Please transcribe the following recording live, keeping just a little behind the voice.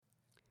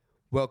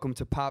Welcome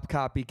to Pop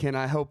Copy. Can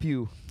I help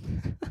you?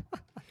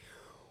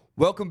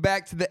 Welcome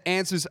back to The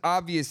Answers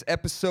Obvious,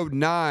 episode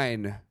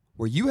 9,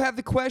 where you have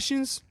the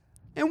questions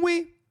and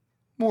we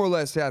more or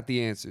less have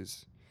the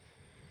answers.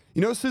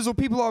 You know, Sizzle,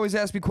 people always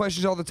ask me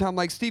questions all the time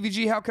like, Stevie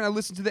G, how can I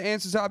listen to The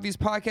Answers Obvious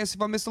podcast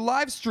if I miss a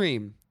live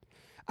stream?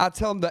 I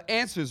tell them the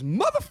answer's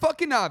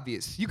motherfucking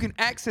obvious. You can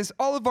access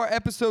all of our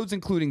episodes,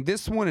 including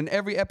this one and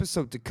every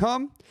episode to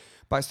come,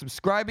 by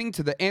subscribing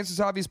to the Answers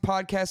Obvious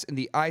podcast in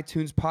the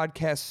iTunes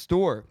podcast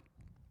store.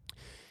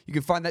 You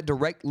can find that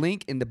direct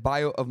link in the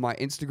bio of my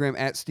Instagram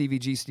at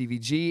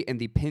StevieG and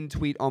the pinned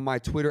tweet on my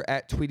Twitter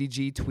at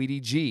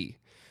TweetyG.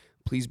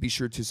 Please be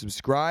sure to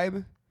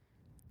subscribe,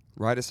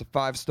 write us a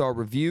 5-star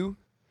review,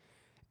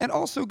 and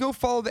also go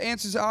follow the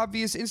Answers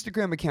Obvious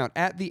Instagram account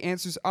at The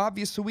Answers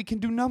Obvious so we can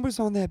do numbers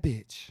on that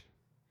bitch.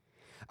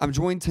 I'm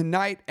joined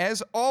tonight,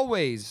 as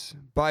always,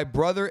 by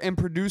brother and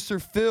producer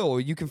Phil.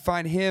 You can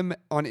find him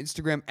on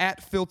Instagram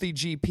at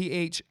FilthyG,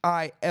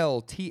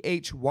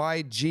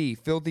 PHILTHYG,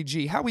 Filthy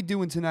G. How we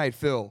doing tonight,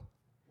 Phil?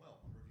 Well,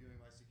 I'm reviewing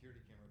my security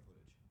camera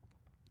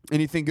footage.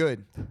 Anything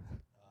good? Not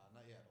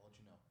yet. I'll let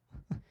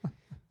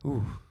you know.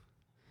 Ooh.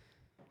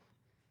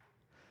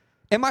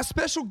 And my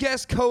special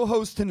guest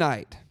co-host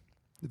tonight,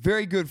 a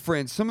very good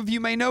friend. Some of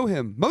you may know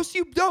him. Most of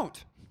you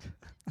don't.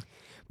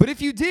 But if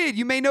you did,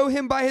 you may know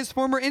him by his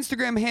former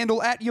Instagram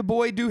handle at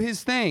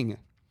 @yourboydohisthing.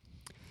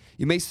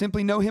 You may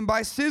simply know him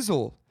by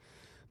Sizzle.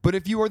 But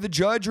if you are the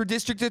judge or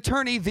district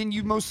attorney, then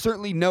you most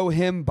certainly know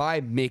him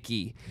by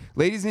Mickey.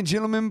 Ladies and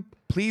gentlemen,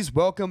 please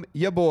welcome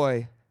your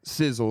boy,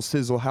 Sizzle.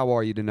 Sizzle, how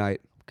are you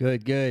tonight?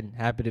 Good.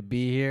 Happy to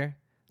be here.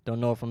 Don't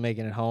know if I'm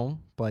making it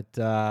home, but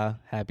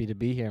happy to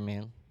be here,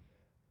 man.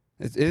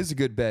 It is a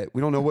good bet.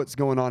 We don't know what's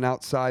going on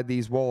outside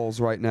these walls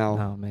right now.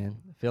 Oh, man.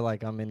 I feel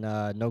like I'm in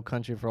No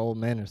Country for Old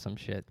Men or some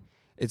shit.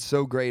 It's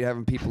so great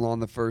having people on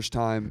the first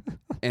time,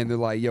 and they're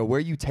like, yo, where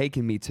are you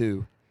taking me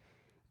to?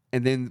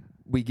 And then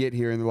we get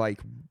here, and they're like,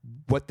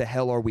 what the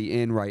hell are we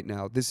in right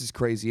now? This is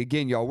crazy.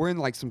 Again, y'all, we're in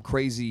like some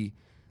crazy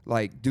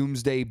like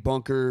doomsday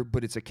bunker,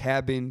 but it's a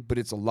cabin, but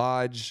it's a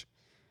lodge.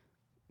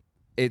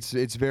 It's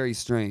very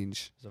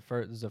strange.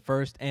 It's the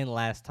first and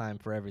last time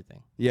for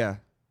everything. Yeah.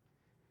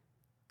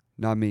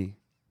 Not me.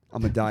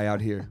 I'm gonna die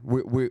out here.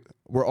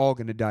 We're all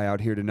gonna die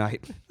out here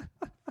tonight.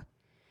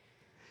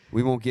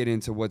 We won't get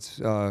into what's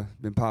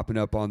been popping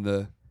up on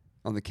the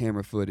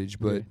camera footage,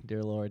 but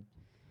Dear Lord.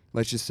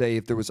 let's just say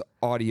if there was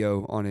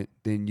audio on it,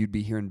 then you'd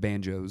be hearing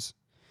banjos.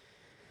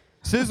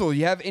 Sizzle,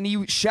 you have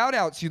any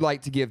shout-outs you'd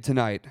like to give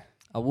tonight?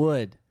 I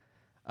would.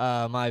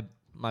 My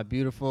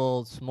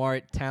beautiful,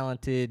 smart,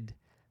 talented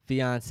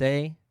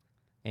fiance,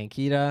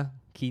 Ankita,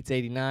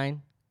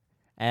 Keats89,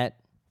 at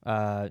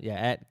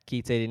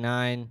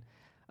Keats89.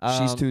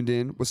 She's tuned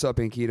in. What's up,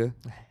 Ankita?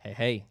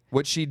 Hey.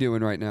 What's she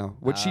doing right now?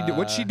 What's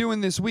she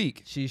doing this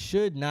week? She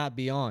should not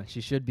be on.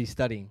 She should be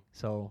studying.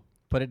 So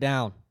put it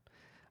down.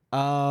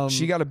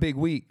 She got a big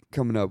week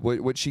coming up.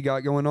 What she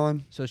got going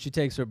on? So she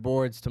takes her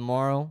boards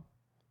tomorrow.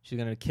 She's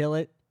gonna kill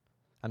it.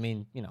 I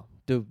mean, you know,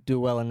 do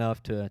well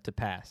enough to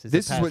pass.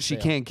 This is what she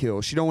can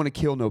kill. She don't want to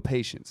kill no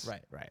patients.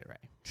 Right.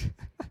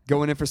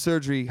 Going in for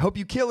surgery. Hope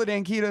you kill it,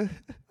 Ankita.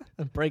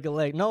 Break a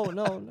leg. No.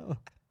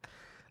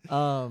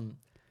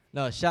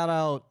 No, shout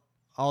out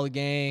all the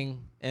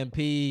gang,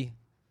 MP,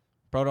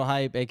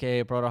 Protohype,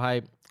 aka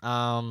Protohype.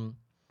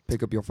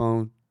 Pick up your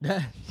phone.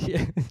 Yeah.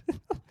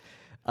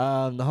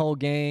 The whole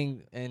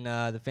gang in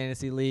the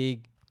fantasy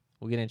league.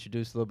 We'll get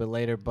introduced a little bit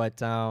later, but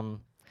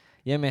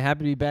yeah, man, happy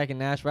to be back in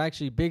Nashville.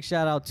 Actually, big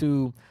shout out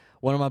to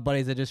one of my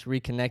buddies that just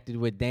reconnected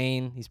with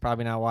Dane. He's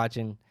probably not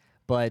watching,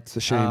 but it's a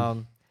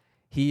shame.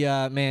 He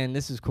man,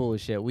 this is cool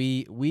as shit.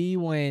 We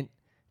went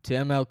to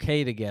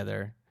MLK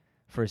together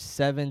for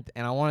 7th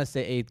and I want to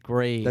say 8th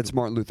grade. That's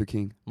Martin Luther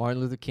King. Martin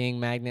Luther King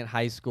Magnet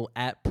High School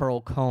at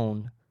Pearl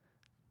Cone.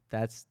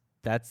 That's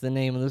the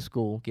name of the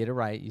school. Get it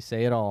right. You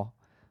say it all.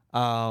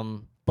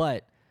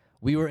 But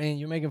we were in.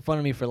 You're making fun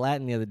of me for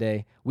Latin the other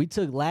day. We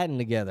took Latin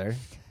together.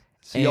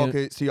 So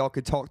y'all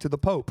could talk to the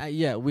Pope.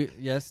 Yeah.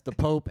 The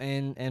Pope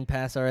and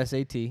pass our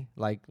SAT.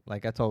 Like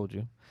I told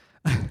you.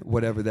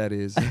 Whatever that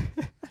is.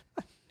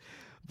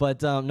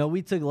 But no,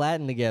 we took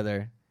Latin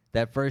together.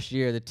 That first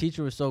year, the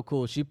teacher was so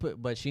cool.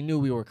 But she knew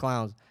we were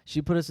clowns.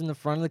 She put us in the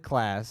front of the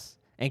class,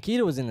 and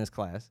Keita was in this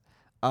class.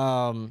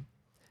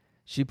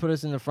 She put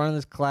us in the front of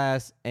this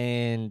class,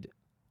 and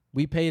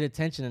we paid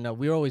attention enough.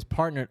 We were always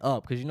partnered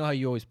up, because you know how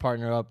you always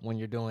partner up when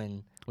you're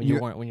learning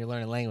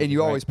language. And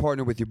you always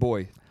partner with your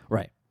boy,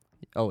 right?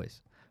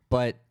 Always.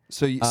 But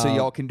so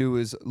y'all can do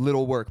as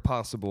little work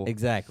possible.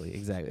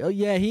 Exactly. Oh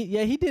yeah,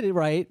 he did it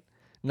right.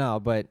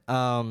 No, but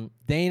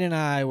Dane and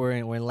I were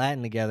in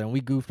Latin together, and we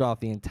goofed off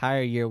the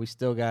entire year. We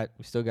still got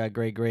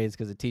great grades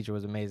because the teacher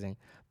was amazing.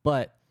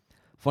 But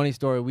funny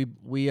story,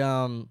 we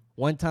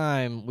one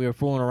time we were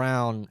fooling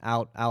around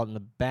out in the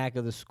back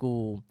of the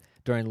school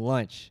during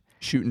lunch,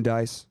 shooting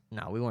dice.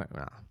 No, we weren't.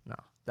 No,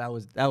 that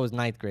was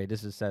 9th grade.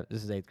 This is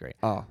 8th grade.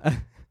 Oh,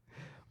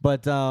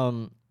 but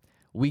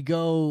we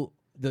go.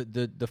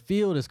 The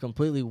field is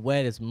completely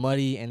wet. It's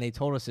muddy, and they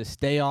told us to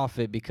stay off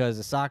it because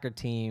the soccer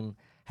team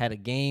had a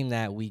game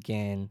that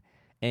weekend,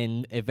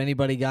 and if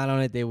anybody got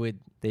on it,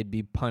 they'd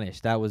be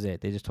punished. That was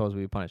it. They just told us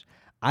we'd be punished.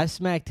 I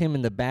smacked him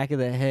in the back of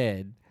the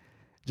head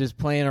just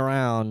playing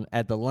around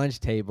at the lunch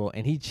table,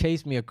 and he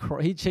chased me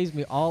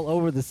all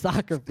over the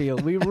soccer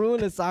field. We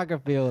ruined the soccer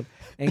field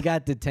and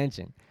got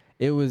detention.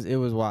 It was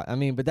wild. I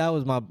mean, but that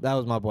was my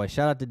boy.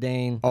 Shout out to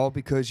Dane. All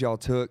because y'all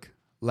took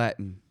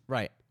Latin,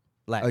 Right.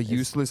 a Latin.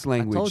 useless I told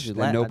language you,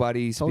 that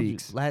nobody I told you,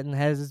 speaks. Latin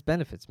has its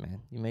benefits,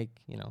 man. You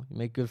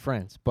make good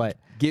friends. But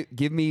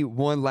Give me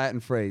one Latin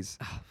phrase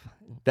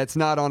that's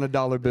not on a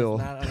dollar bill.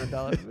 it's not on a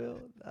dollar bill.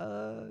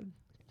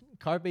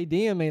 Carpe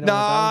diem ain't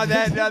Nah, on a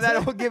dollar bill.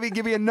 that don't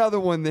give me another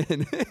one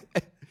then.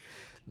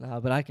 Nah,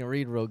 but I can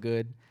read real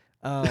good.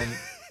 No,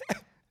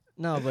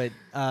 but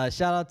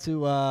shout out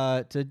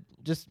to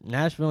just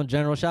Nashville in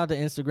general. Shout out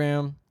to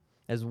Instagram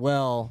as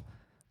well,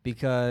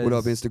 because What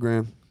up,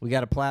 Instagram we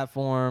got a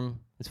platform.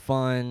 It's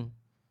fun,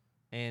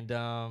 and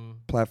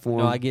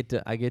platform I get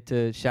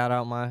to shout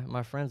out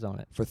my friends on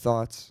it. for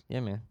thoughts,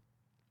 Yeah, man.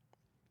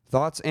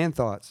 thoughts.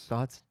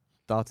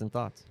 Thoughts and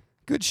thoughts.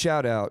 Good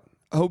shout out.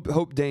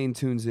 Hope Dane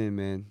tunes in,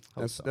 man.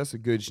 Hope so. That's a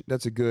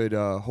good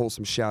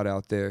wholesome shout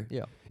out there.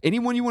 Yeah.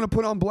 Anyone you want to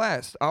put on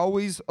blast, I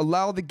always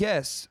allow the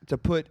guests to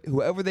put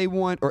whoever they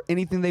want or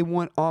anything they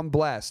want on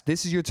blast.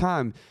 This is your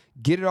time.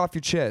 Get it off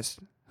your chest.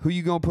 Who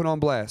you gonna put on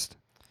blast?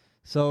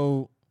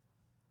 So,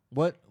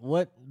 what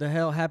the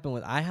hell happened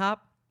with IHOP?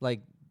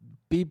 Like,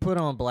 be put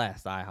on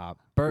blast, IHOP.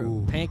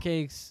 Ooh.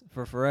 Pancakes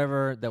for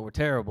forever that were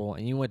terrible,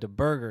 and you went to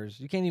burgers.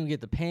 You can't even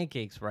get the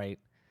pancakes right,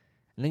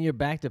 and then you're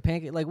back to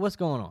pancake. Like, what's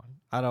going on?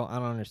 I don't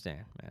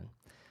understand, man.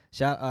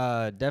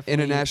 Definitely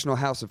International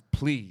House of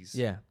Please.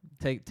 Yeah,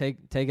 take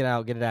it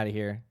out, get it out of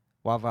here.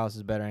 Waffle House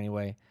is better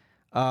anyway.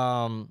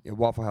 Yeah,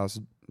 Waffle House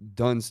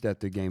done stepped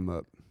their game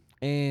up.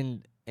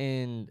 And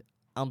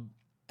I'm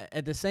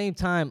at the same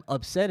time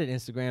upset at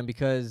Instagram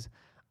because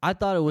I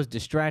thought it was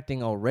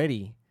distracting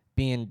already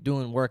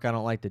doing work I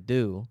don't like to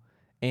do,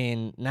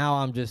 and now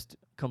I'm just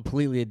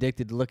completely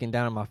addicted to looking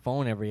down at my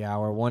phone every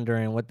hour,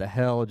 wondering what the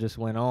hell just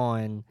went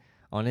on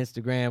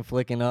Instagram,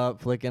 flicking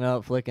up,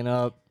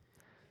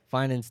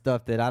 finding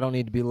stuff that I don't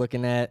need to be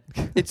looking at.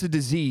 It's a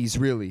disease,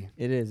 really.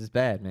 It is. It's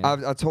bad, man.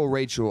 I told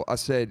Rachel, I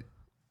said,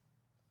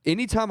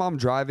 anytime I'm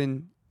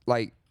driving,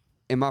 like,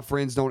 and my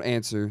friends don't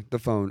answer the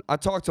phone, I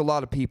talk to a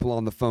lot of people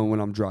on the phone when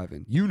I'm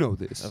driving. You know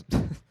this.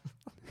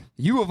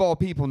 You of all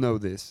people know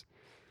this.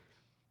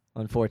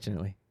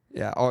 Unfortunately.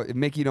 Yeah, or if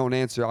Mickey don't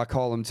answer, I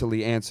call him till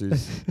he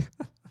answers.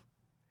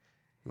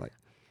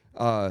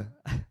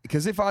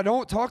 Because if I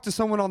don't talk to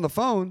someone on the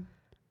phone,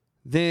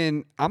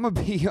 then I'm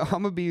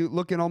gonna be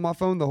looking on my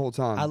phone the whole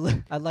time.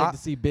 I'd like to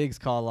see Big's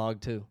call log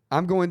too.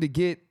 I'm going to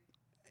get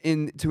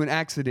into an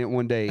accident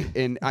one day,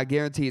 and I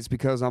guarantee it's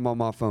because I'm on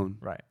my phone.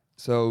 Right.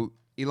 So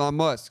Elon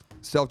Musk,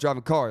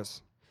 self-driving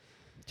cars,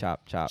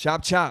 Chop.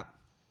 chop.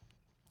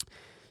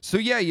 So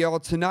yeah, y'all,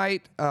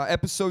 tonight,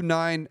 episode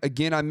 9.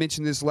 Again, I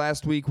mentioned this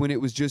last week when it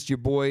was just your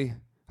boy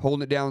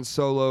holding it down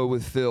solo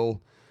with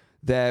Phil,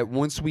 that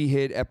once we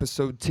hit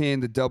episode 10,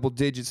 the double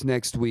digits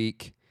next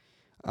week,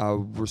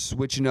 we're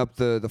switching up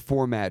the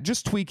format,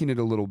 just tweaking it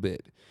a little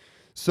bit.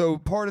 So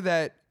part of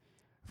that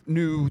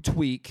new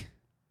tweak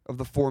of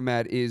the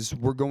format is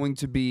we're going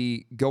to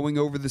be going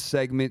over the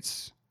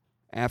segments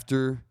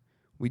after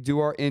we do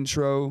our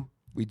intro,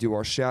 we do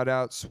our shout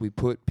outs, we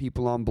put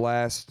people on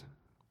blast.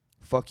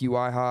 Fuck you,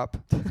 IHOP.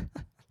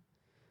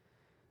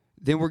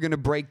 Then we're going to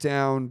break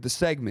down the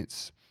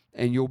segments,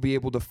 and you'll be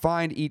able to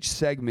find each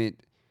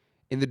segment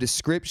in the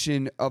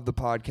description of the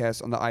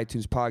podcast on the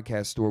iTunes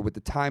podcast store with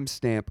the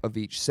timestamp of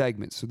each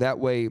segment. So that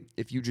way,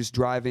 if you just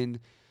drive in,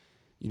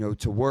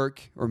 to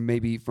work, or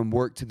maybe from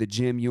work to the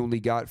gym, you only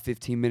got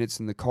 15 minutes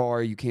in the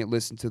car, you can't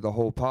listen to the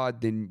whole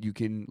pod, then you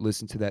can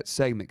listen to that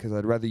segment, because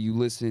I'd rather you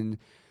listen,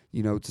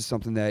 to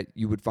something that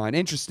you would find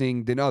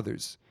interesting than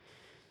others.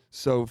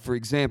 So, for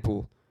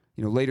example,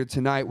 later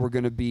tonight, we're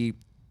going to be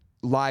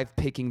live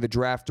picking the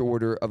draft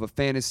order of a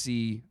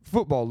fantasy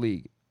football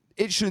league.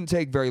 It shouldn't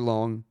take very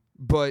long,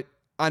 but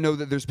I know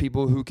that there's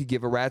people who could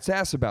give a rat's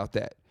ass about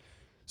that.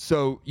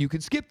 So you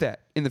could skip that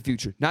in the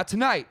future. Not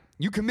tonight.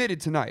 You committed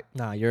tonight.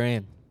 Nah, you're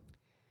in.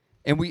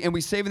 And we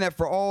saving that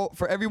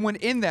for everyone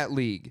in that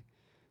league.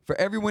 For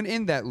everyone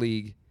in that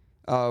league,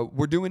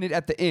 we're doing it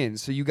at the end.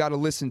 So you got to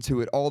listen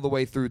to it all the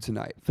way through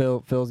tonight.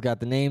 Phil's got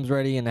the names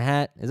ready in the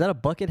hat. Is that a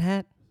bucket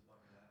hat?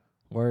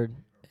 Word.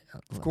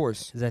 Of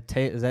course. Is that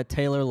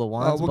Taylor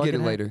Lewan's we'll bucket get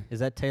it hat? later.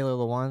 Is that Taylor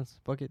Lewan's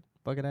bucket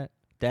hat?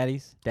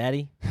 Daddy?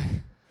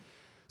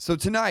 So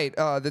tonight,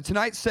 the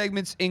tonight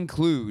segments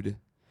include,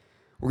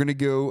 we're going to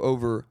go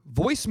over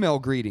voicemail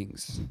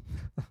greetings.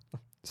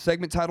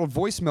 Segment titled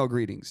Voicemail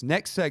Greetings.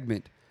 Next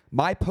segment,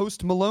 my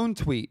Post Malone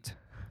tweet.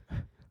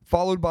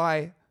 Followed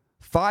by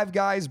Five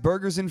Guys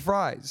Burgers and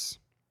Fries.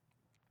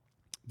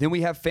 Then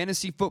we have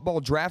Fantasy Football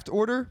Draft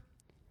Order.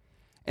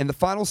 And the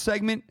final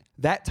segment,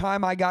 That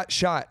Time I Got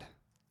Shot.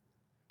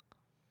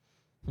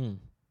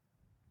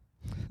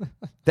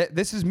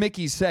 This is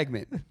Mickey's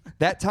segment.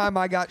 That Time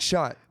I Got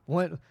Shot.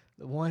 One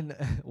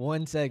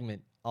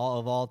segment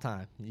of all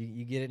time.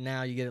 You get it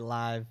now. You get it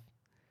live.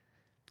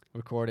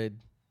 recorded.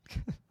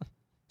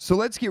 So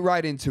let's get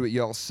right into it,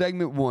 y'all.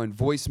 Segment 1,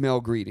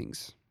 voicemail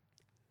greetings.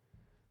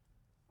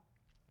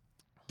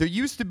 There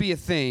used to be a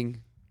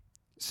thing,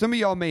 some of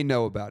y'all may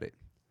know about it.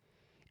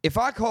 If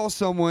I call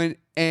someone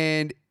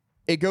and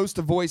it goes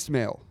to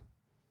voicemail,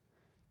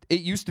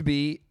 it used to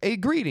be a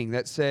greeting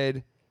that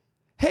said,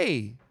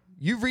 hey,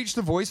 you've reached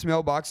the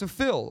voicemail box of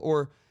Phil.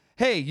 Or,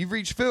 hey, you've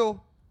reached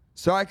Phil.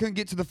 Sorry I couldn't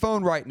get to the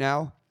phone right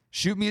now.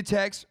 Shoot me a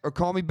text or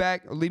call me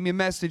back or leave me a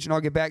message and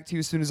I'll get back to you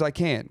as soon as I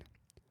can.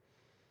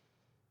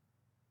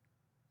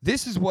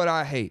 This is what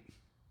I hate.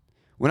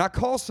 When I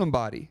call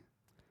somebody,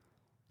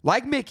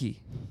 like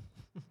Mickey,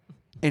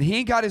 and he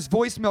ain't got his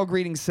voicemail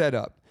greeting set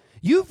up.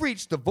 You've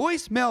reached the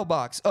voicemail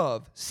box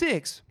of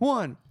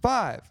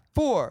 615-419.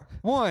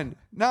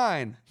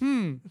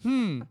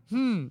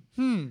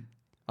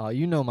 Oh,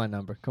 you know my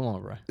number. Come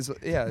on, bro. It's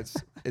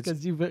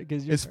Because you're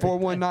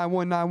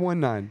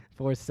 419-1919.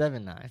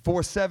 479.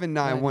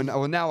 4791.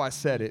 Well, now I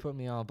said it. Put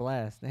me on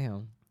blast.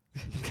 Damn.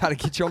 Got to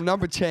get your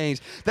number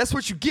changed. That's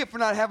what you get for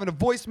not having a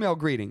voicemail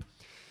greeting.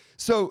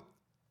 So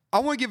I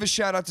want to give a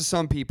shout out to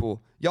some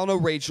people. Y'all know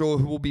Rachel,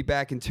 who will be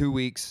back in 2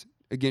 weeks.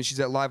 Again, she's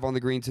at Live on the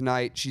Green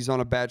tonight. She's on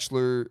a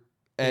Bachelor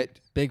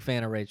at Big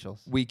fan of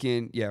Rachel's.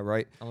 weekend. Yeah,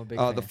 right. I'm a big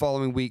fan. The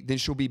following week. Then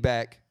she'll be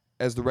back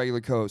as the regular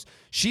co-host.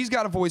 She's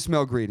got a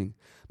voicemail greeting.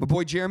 My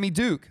boy Jeremy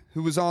Duke,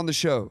 who was on the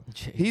show,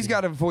 he's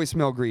got a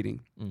voicemail greeting.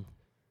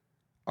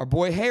 Our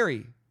boy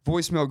Harry,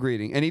 voicemail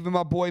greeting. And even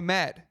my boy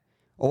Matt,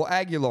 old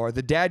Aguilar,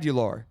 the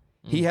Dadular,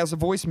 he has a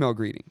voicemail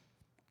greeting.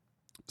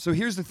 So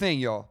here's the thing,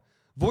 y'all.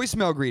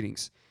 Voicemail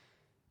greetings.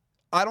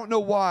 I don't know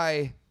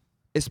why,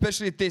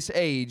 especially at this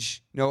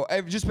age,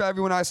 just about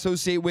everyone I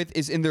associate with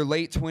is in their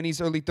late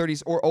 20s, early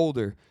 30s, or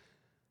older.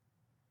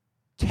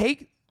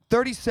 Take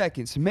 30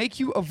 seconds, make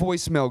you a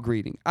voicemail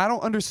greeting. I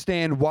don't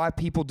understand why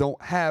people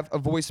don't have a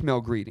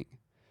voicemail greeting.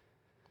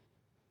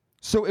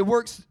 So it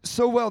works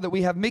so well that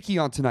we have Mickey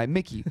on tonight.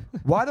 Mickey,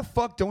 why the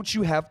fuck don't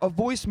you have a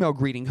voicemail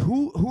greeting?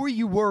 Who are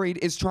you worried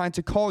is trying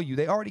to call you?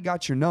 They already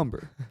got your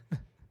number.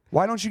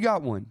 Why don't you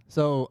got one?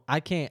 So I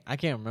can't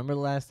remember the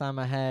last time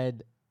I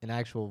had an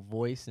actual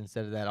voice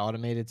instead of that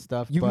automated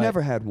stuff. You've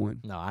never had one.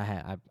 No,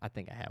 I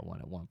think I had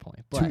one at one point.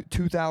 But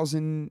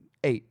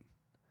 2008.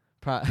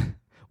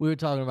 We were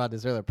talking about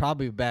this earlier.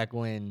 Probably back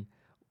when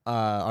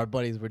our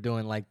buddies were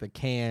doing like the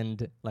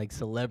canned like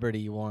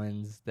celebrity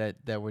ones that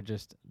were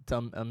just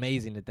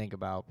amazing to think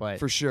about. But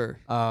For sure.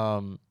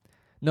 no,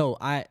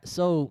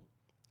 so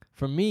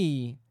for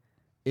me,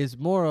 it's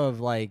more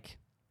of like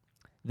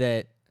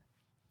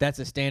that's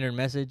a standard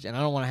message, and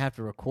I don't want to have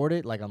to record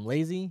it like I'm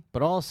lazy,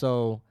 but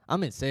also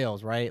I'm in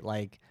sales, right?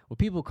 Like when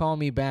people call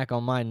me back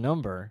on my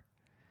number,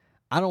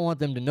 I don't want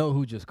them to know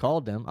who just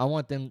called them. I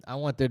want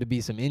there to be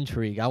some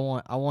intrigue. I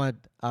want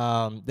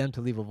them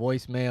to leave a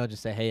voicemail,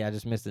 just say, "Hey, I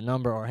just missed the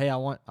number," or "Hey, I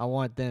want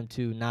them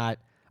to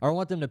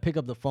pick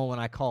up the phone when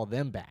I call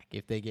them back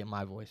if they get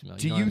my voicemail."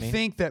 Do you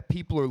think that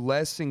people are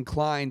less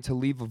inclined to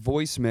leave a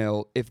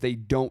voicemail if they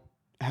don't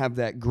have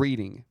that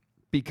greeting?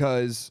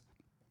 Because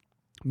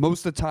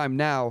most of the time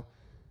now,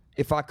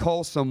 if I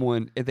call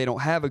someone if they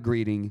don't have a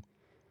greeting,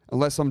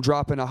 unless I'm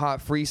dropping a hot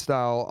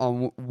freestyle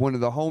on one of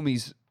the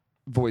homies'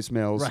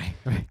 voicemails, right.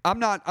 I'm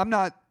not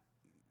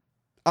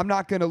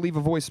going to leave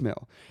a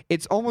voicemail.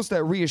 It's almost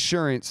that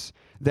reassurance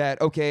that,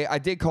 okay, I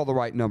did call the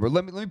right number.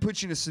 Let me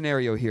put you in a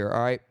scenario here,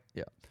 all right?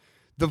 Yeah.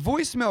 The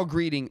voicemail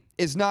greeting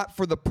is not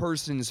for the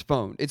person's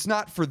phone. It's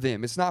not for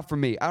them. It's not for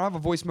me. I don't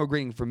have a voicemail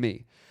greeting for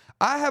me.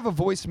 I have a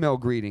voicemail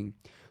greeting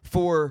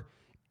for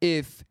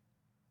if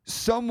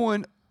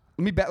someone,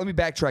 let me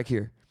backtrack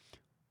here.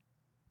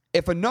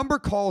 If a number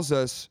calls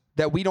us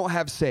that we don't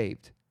have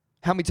saved,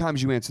 how many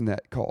times you answer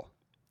that call?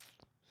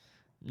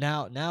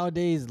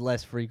 Nowadays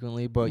less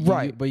frequently, but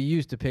Right. you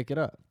used to pick it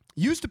up.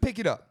 Used to pick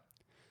it up.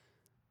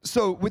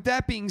 So with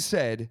that being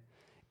said,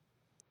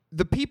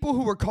 the people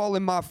who are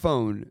calling my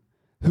phone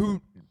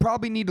who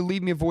probably need to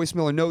leave me a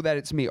voicemail or know that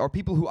it's me are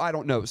people who I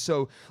don't know.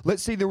 So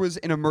let's say there was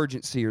an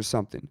emergency or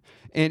something.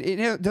 And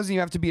it doesn't even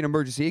have to be an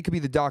emergency. It could be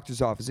the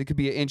doctor's office. It could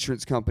be an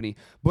insurance company.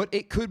 But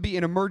it could be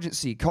an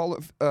emergency. Call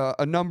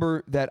a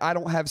number that I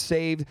don't have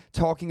saved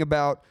talking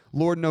about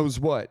Lord knows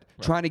what,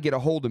 trying to get a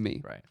hold of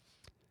me. Right.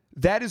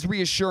 That is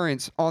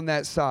reassurance on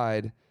that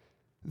side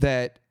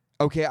that,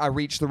 okay, I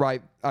reached the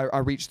right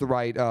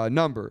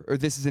number, or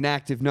this is an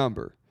active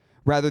number,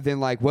 rather than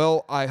like,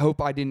 well, I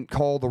hope I didn't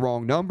call the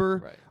wrong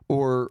number, Right.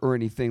 or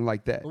anything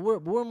like that.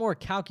 But we're more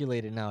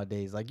calculated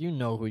nowadays. Like you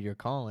know who you're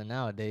calling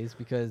nowadays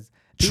because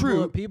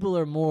True. people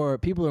are more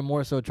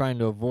so trying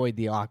to avoid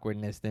the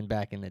awkwardness than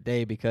back in the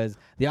day because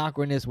the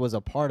awkwardness was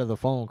a part of the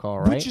phone call,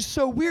 right? Which is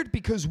so weird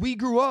because we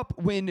grew up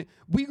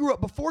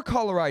before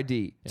caller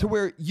ID to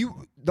where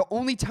the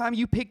only time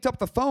you picked up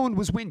the phone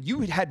was when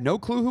you had no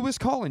clue who was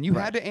calling. You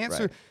had to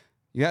answer. right.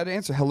 You had to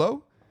answer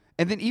hello,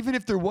 and then even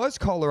if there was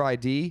caller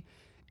ID,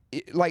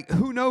 like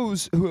who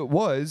knows who it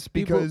was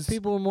because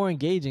people were more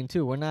engaging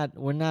too. We're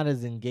not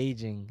as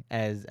engaging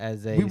as a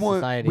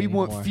society we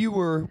anymore. want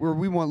fewer, or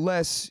we want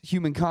less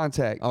human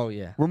contact. Oh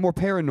yeah. We're more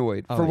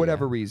paranoid for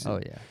whatever reason. Oh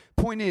yeah.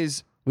 Point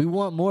is, We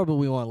want more, but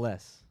we want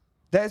less.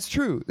 That's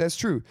true. That's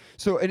true.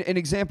 So an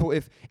example,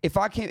 if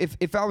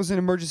I was in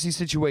an emergency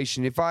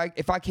situation, if I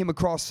came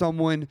across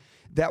someone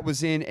that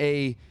was in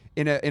a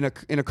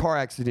car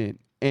accident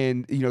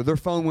and their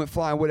phone went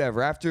flying,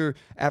 whatever, after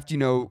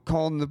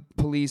calling the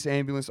police,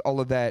 ambulance, all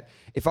of that,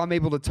 if I'm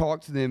able to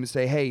talk to them and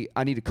say, hey,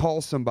 I need to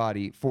call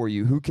somebody for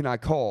you, who can I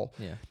call?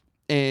 Yeah.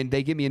 And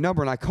they give me a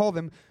number and I call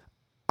them,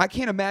 I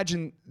can't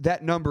imagine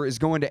that number is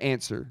going to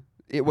answer.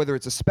 Whether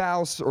it's a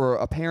spouse or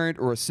a parent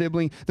or a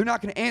sibling, they're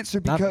not going to answer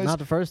because not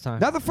the first time.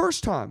 Not the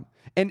first time.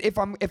 And if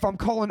I'm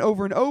calling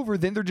over and over,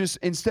 then they're just,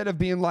 instead of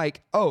being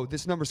like, oh,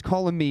 this number's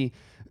calling me,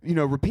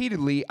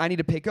 repeatedly, I need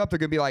to pick up. They're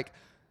going to be like,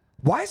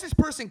 why is this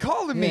person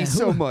calling me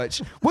so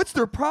much? What's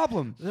their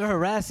problem? They're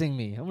harassing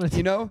me. I'm gonna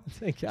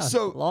take out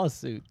a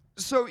lawsuit.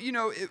 So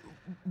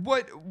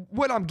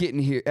what I'm getting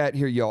here,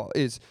 y'all,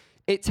 is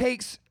it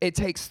takes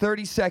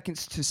 30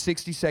 seconds to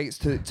 60 seconds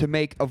to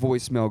make a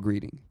voicemail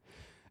greeting.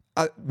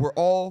 We're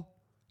all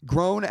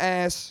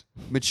grown-ass,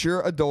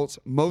 mature adults.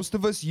 Most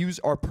of us use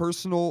our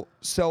personal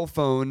cell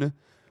phone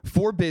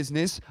for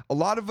business. A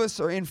lot of us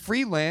are in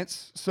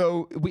freelance,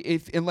 so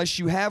unless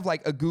you have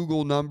like a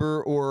Google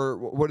number or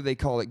what do they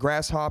call it,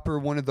 Grasshopper,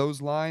 one of those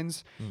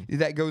lines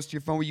that goes to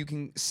your phone where you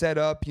can set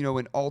up,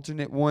 an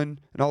alternate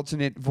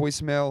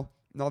voicemail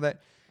and all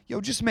that.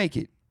 Just make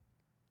it.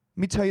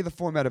 Let me tell you the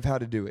format of how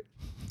to do it.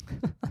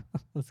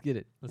 Let's get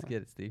it,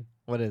 Steve.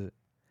 What is it?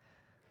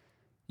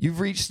 You've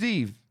reached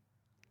Steve.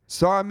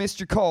 Sorry I missed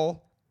your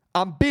call.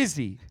 I'm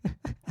busy.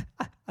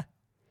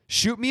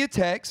 Shoot me a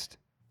text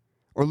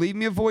or leave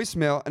me a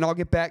voicemail, and I'll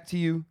get back to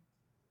you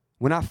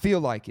when I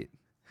feel like it.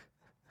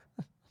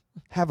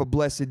 Have a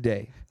blessed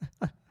day.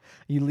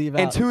 You leave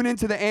out. And tune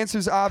into The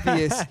Answer's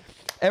Obvious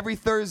every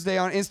Thursday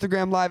on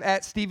Instagram Live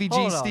at Stevie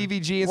G, Stevie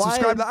G. And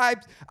subscribe to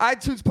the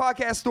iTunes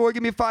Podcast Store.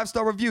 Give me a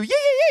 5-star review.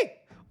 Yeah.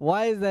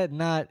 Why is that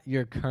not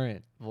your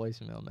current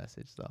voicemail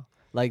message, though?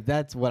 Like,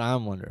 that's what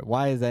I'm wondering.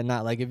 Why is that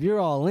not? Like, if you're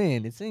all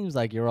in, it seems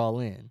like you're all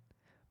in,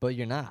 but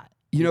you're not.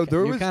 You're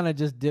kind of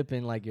just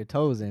dipping like your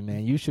toes in,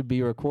 man. You should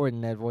be recording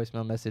that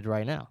voicemail message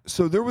right now.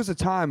 So there was a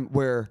time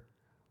where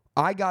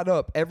I got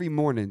up every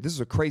morning. This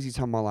is a crazy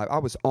time in my life. I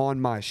was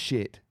on my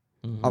shit.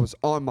 Mm-hmm. I was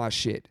on my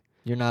shit.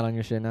 You're not on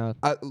your shit now?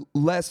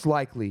 Less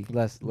likely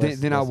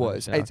than I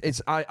was. Okay.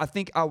 I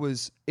think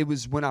it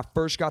was when I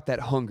first got that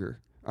hunger,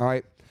 all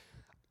right?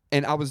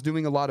 And I was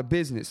doing a lot of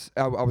business.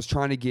 I was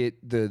trying to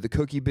get the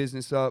cookie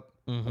business up.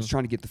 I was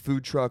trying to get the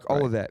food truck,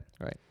 all of that.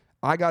 Right.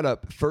 I got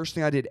up. First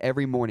thing I did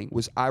every morning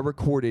was I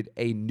recorded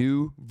a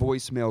new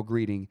voicemail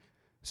greeting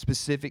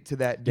specific to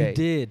that day. You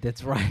did.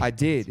 That's right. I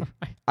did.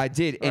 Right. I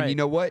did. And Right. you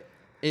know what?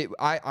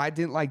 I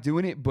didn't like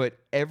doing it, but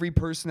every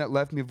person that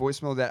left me a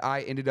voicemail that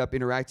I ended up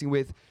interacting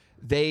with,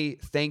 they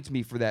thanked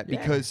me for that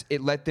because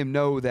it let them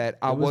know that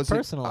I wasn't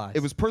personalized.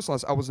 It was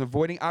personalized. I wasn't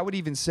avoiding. I would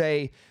even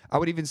say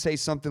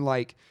something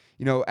like,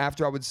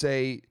 after I would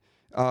say,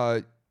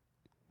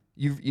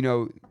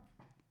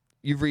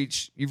 you've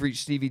reached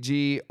Stevie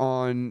G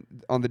on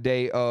the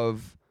day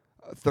of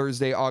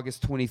Thursday,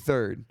 August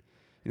 23rd.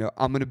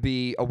 I'm going to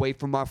be away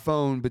from my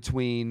phone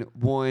between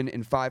 1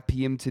 and 5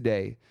 p.m.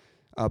 today,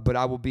 but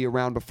I will be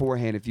around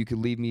beforehand. If you could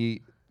leave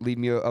me a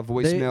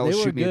voicemail,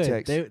 they shoot me good. a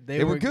text.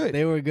 They were good.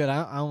 They were good.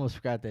 I almost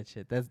forgot that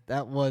shit.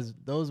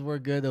 Those were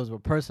good. Those were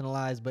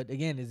personalized, but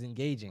again, it's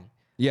engaging.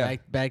 Yeah.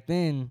 Back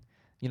then,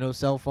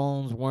 cell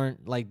phones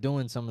weren't like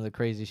doing some of the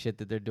crazy shit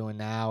that they're doing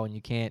now, and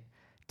you can't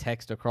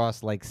text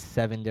across like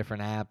 7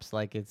 different apps.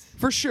 Like, it's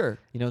For sure.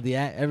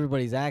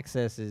 Everybody's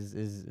access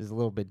is a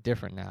little bit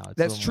different now. It's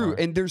That's true.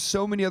 And there's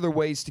so many other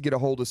ways to get a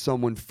hold of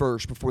someone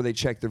first before they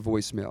check their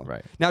voicemail.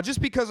 Right. Now,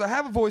 just because I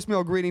have a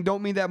voicemail greeting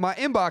don't mean that my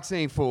inbox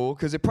ain't full,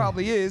 because it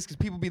probably is, because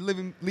people be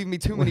leaving me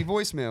too many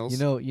voicemails.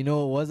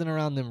 It wasn't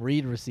around them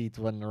read receipts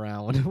wasn't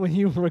around when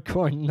you were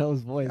recording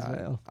those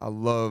voicemails. I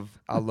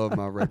love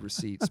my read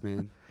receipts,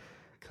 man,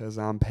 because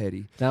I'm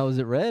petty. Now, is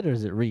it read or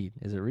is it read?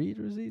 Is it read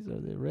receipts or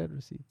is it read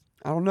receipts?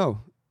 I don't know.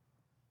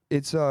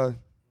 It's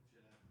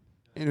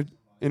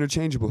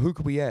interchangeable. Who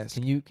could we ask?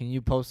 Can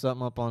you post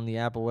something up on the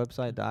Apple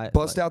website?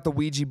 Bust out the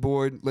Ouija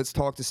board. Let's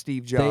talk to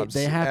Steve Jobs.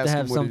 They have Ask to him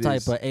have what some it type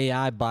is. of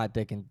AI bot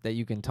that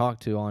you can talk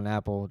to on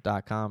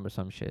Apple.com or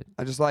some shit.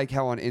 I just like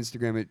how on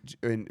Instagram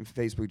and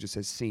Facebook it just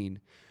says seen.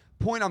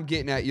 Point I'm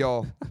getting at,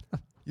 y'all.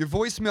 Your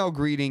voicemail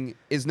greeting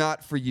is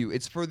not for you.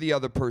 It's for the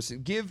other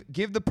person. Give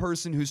the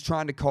person who's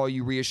trying to call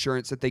you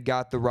reassurance that they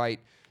got the right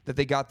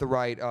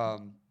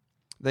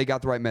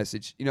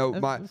message.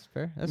 That's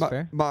fair. That's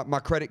fair. My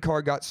credit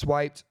card got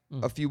swiped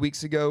a few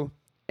weeks ago,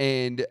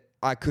 and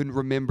I couldn't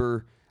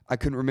remember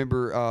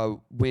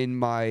when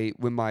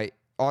my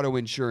auto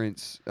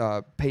insurance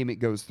payment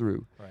goes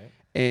through. Right.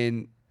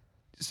 And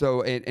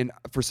so and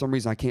for some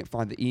reason I can't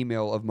find the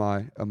email of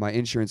my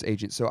insurance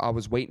agent. So I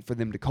was waiting for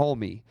them to call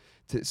me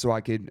so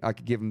I could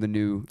give them the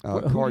new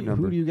card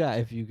number. Who do you got?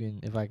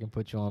 If I can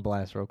put you on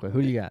blast real quick,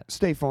 who do you got?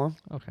 State Farm.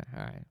 Okay.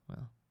 All right.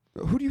 Well,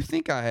 Who do you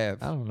think I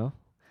have? I don't know.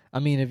 I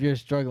mean, if you're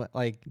struggling,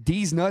 like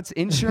D's Nuts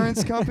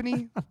Insurance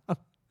Company.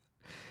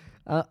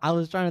 I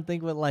was trying to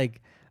think with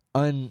like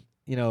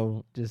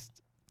just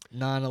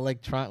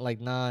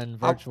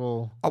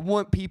non-virtual. I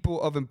want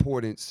people of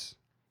importance,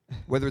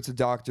 whether it's a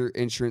doctor,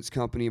 insurance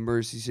company,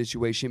 emergency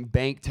situation,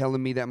 bank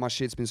telling me that my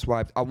shit's been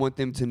swiped. I want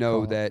them to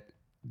know Call.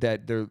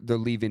 that they're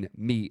leaving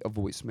me a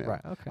voicemail.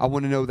 Right, okay. I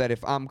want to know that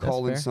if I'm That's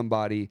calling fair.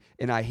 somebody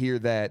and I hear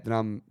that, then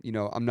I'm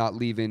not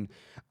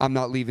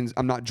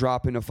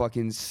dropping a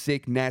fucking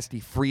sick,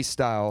 nasty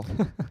freestyle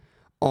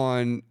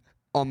on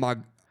my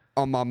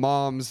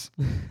mom's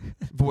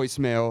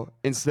voicemail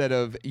instead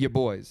of your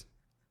boys.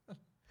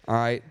 All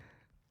right.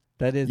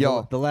 That is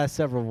Yo. the last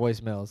several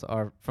voicemails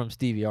are from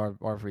Stevie are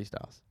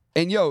freestyles.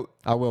 And yo,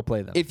 I will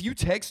play them. if you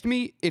text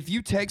me,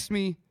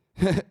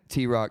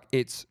 T-Rock,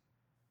 it's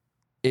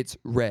red. Let's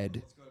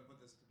go ahead and put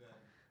this to bed.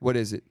 What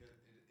is it?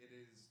 It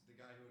is the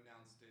guy who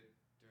announced it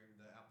during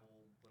the Apple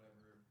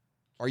whatever.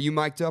 Are you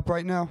mic'd up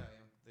right now? Yeah,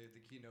 I am. The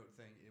keynote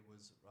thing, it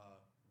was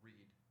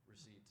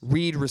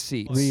read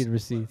receipts. Read receipts. Read But,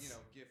 receipts.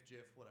 GIF,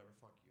 whatever,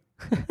 fuck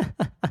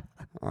you.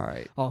 All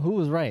right. Oh, who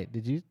was right?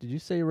 Did you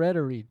say read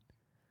or read?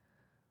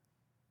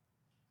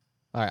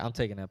 All right, I'm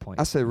taking that point.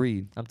 I said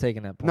read. I'm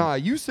taking that point. Nah,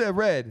 you said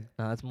red.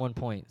 No, that's 1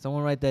 point.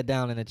 Someone write that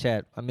down in the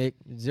chat. I make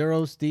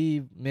 0,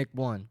 Steve, Mick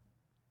 1.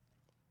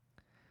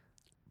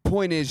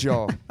 Point is,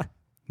 y'all,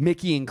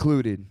 Mickey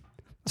included.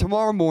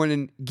 Tomorrow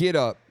morning, get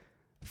up.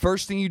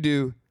 First thing you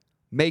do,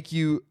 make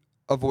you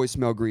a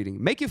voicemail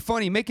greeting. Make it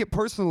funny. Make it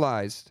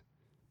personalized.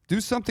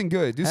 Do something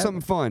good. Do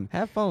something fun.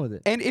 Have fun with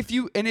it. And if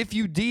you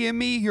DM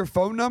me your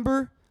phone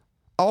number,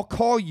 I'll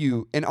call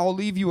you and I'll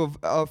leave you a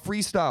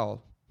freestyle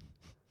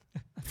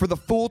for the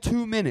full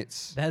 2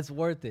 minutes. That's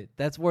worth it.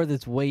 That's worth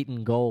its weight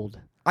in gold.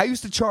 I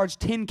used to charge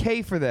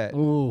 $10K for that.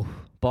 Ooh,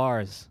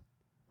 bars.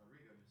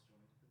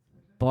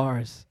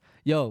 Bars.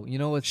 Yo, you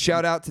know what?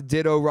 Shout out to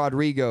Ditto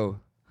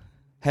Rodrigo,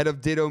 head of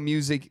Ditto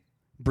Music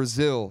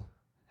Brazil.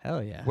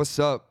 Hell yeah. What's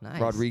up,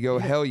 Nice. Rodrigo?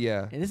 Yeah. Hell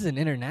yeah. And this is an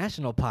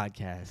international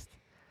podcast.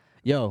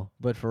 Yo,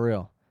 but for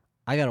real,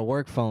 I got a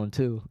work phone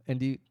too. And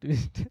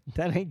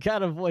that ain't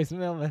got a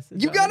voicemail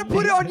message. You got to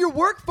put it on your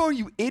work phone,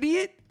 you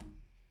idiot.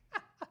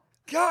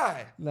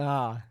 God,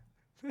 Nah.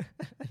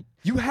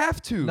 you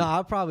have to. No,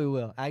 I probably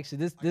will. Actually,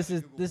 this got is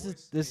Google this is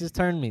Voice. this has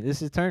turned me. This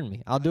has turned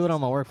me. I'll do it on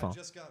my work phone. We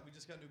just got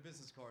new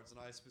business cards, and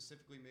I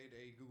specifically made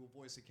a Google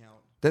Voice account.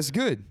 That's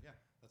good. Yeah,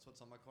 that's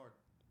what's on my card.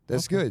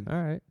 That's good.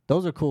 All right.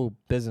 Those are cool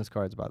business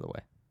cards, by the way.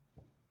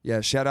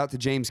 Yeah, shout out to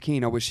James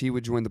Keene. I wish he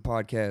would join the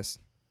podcast.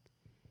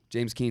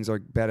 James Keene's our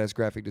badass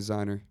graphic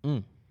designer.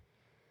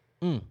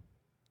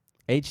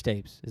 H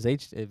tapes is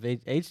H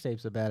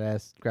tapes a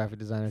badass graphic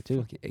designer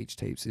too. Fucking H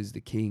Tapes is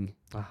the king.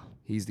 Oh,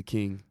 He's the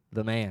king.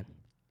 the man.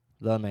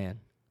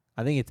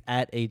 I think it's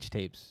at H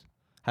tapes.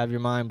 Have your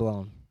mind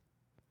blown.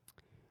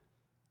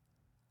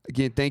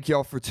 Again, thank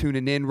y'all for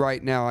tuning in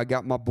right now. I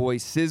got my boy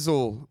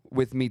Sizzle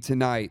with me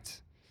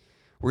tonight.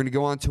 We're going to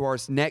go on to our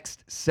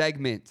next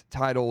segment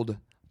titled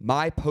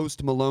My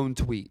Post Malone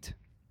Tweet.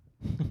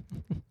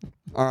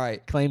 All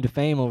right. Claim to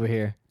fame over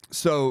here.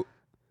 So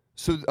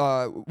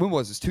when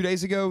was this? 2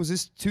 days ago? Was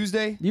this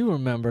Tuesday? You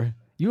remember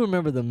the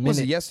Was it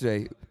minute.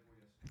 yesterday?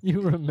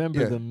 You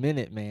remember Yeah. the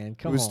minute, man.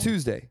 Come It was on.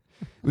 Tuesday.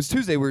 It was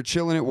Tuesday. We were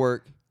chilling at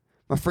work.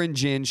 My friend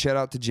Jen, shout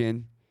out to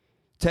Jen,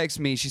 texts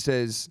me.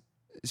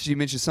 She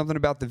mentioned something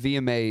about the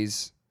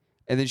VMAs,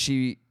 and then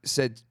she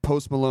said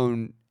Post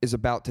Malone is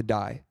about to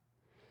die.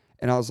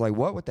 And I was like,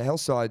 what? What the hell?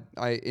 So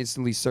I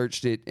instantly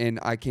searched it, and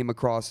I came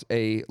across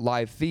a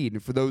live feed.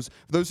 And for those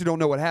who don't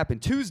know what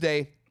happened,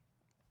 Tuesday,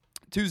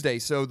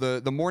 so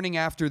the morning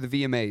after the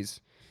VMAs,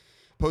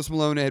 Post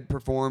Malone had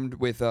performed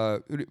with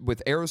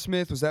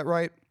Aerosmith. Was that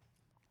right?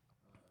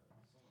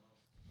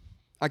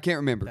 I can't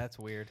remember. That's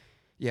weird.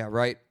 Yeah,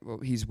 right. Well,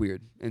 he's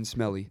weird and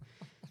smelly.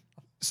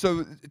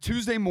 So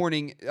Tuesday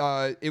morning,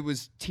 it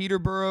was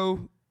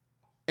Teterboro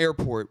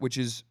Airport, which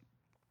is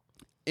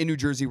in New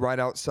Jersey, right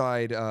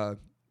outside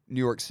New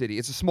York City.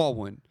 It's a small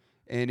one,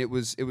 and it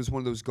was one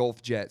of those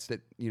Gulf jets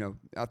that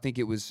I think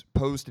it was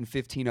Post and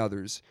 15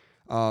 others.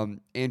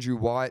 Andrew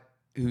Watt,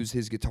 who's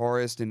his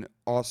guitarist and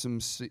awesome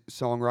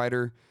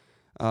songwriter,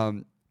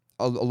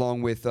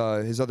 along with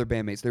his other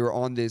bandmates. They were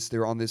on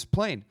this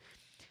plane,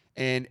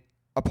 and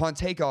upon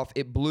takeoff,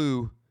 it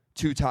blew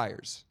 2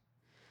 tires.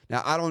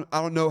 Now, I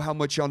don't know how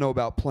much y'all know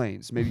about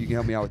planes. Maybe you can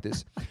help me out with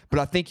this. But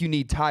I think you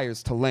need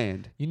tires to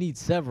land. You need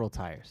several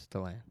tires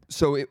to land.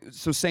 So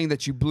saying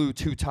that you blew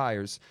 2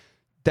 tires,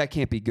 that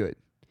can't be good.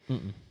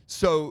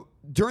 So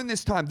during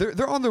this time,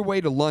 they're on their way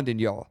to London,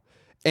 y'all.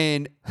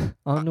 And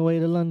On the way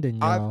to London,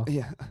 y'all.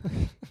 yeah,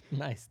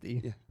 Nice,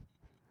 Steve. Yeah.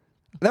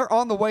 They're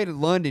on the way to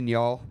London,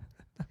 y'all.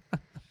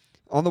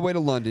 On the way to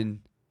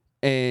London.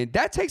 And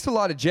that takes a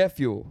lot of jet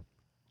fuel.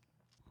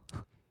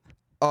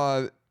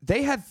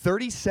 They had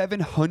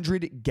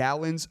 3,700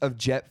 gallons of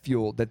jet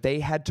fuel that they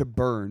had to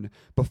burn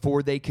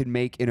before they could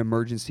make an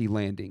emergency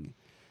landing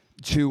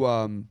to,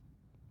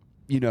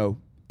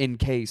 in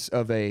case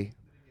of a...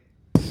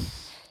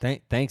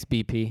 Thanks,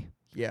 BP.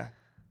 Yeah.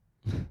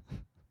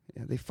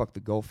 Yeah, they fucked the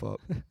Gulf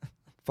up.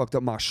 Fucked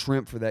up my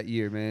shrimp for that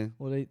year, man.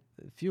 Well,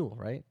 fuel,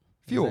 right?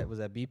 Fuel. Was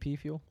that BP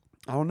fuel?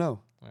 I don't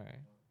know. All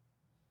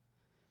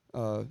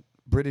right.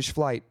 British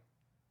flight.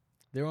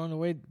 They were on the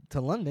way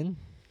to London.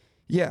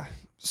 Yeah.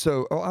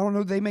 So I don't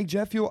know. They make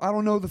jet fuel. I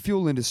don't know the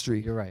fuel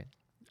industry. You're right.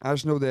 I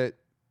just know that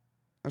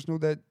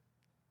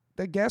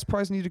that gas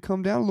price needed to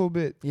come down a little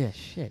bit. Yeah,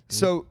 shit. Dude.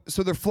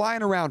 So they're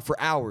flying around for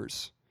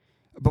hours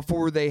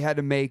before they had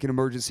to make an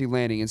emergency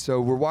landing. And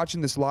so we're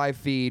watching this live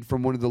feed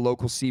from one of the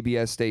local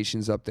CBS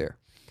stations up there.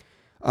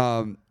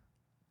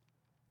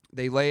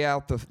 They lay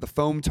out the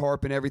foam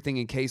tarp and everything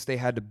in case they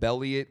had to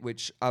belly it,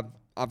 which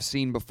I've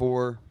seen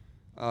before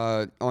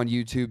on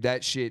YouTube.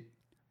 That shit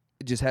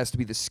just has to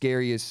be the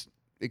scariest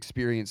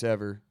experience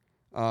ever.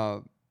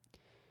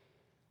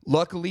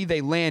 Luckily,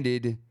 they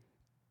landed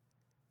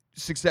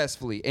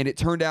successfully, and it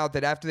turned out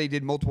that after they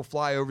did multiple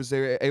flyovers, they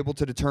were able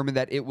to determine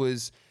that it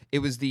was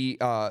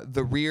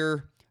the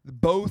rear,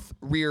 both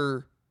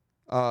rear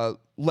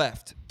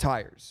left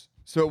tires.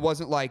 So it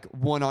wasn't like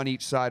one on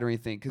each side or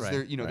anything, because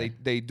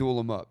they dual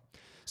them up.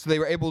 So they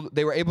were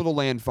able to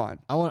land fine.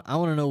 I want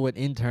to know what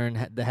intern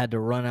had to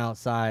run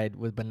outside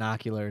with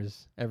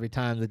binoculars every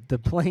time the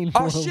plane.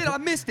 Oh shit! I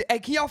missed it. Hey,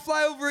 can y'all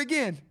fly over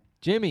again?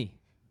 Jimmy,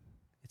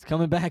 it's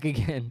coming back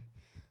again.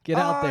 Get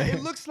out there.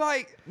 It looks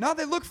like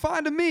they look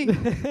fine to me.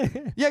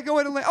 Yeah, go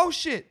ahead and land. Oh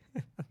shit!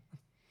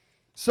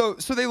 So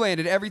they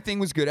landed. Everything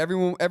was good.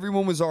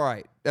 Everyone was all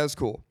right. That was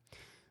cool.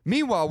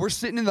 Meanwhile, we're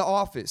sitting in the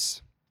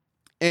office,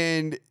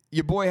 and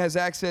your boy has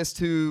access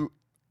to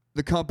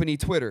the company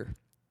Twitter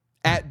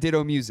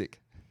 @Ditto Music.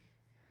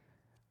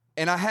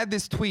 And I had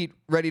this tweet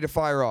ready to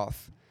fire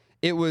off.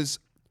 It was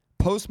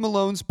Post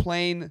Malone's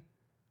plane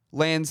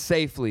lands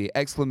safely, !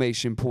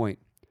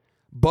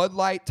 Bud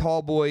Light,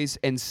 Tall Boys,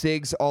 and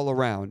Cigs all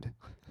around,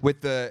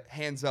 with the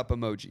hands up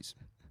emojis.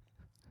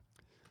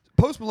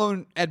 Post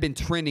Malone had been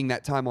trending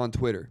that time on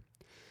Twitter.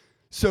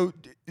 So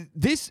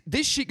this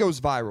shit goes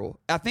viral.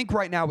 I think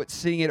right now it's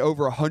sitting at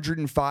over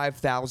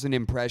 105,000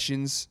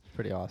 impressions.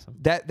 Pretty awesome.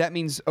 That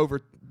means over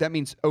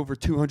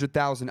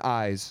 200,000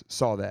 eyes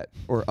saw that,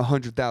 or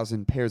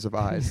 100,000 pairs of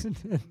eyes.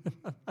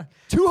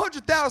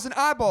 200,000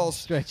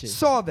 eyeballs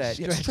saw that.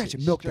 Stretch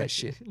it, milk that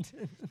shit.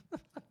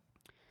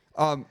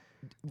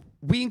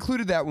 We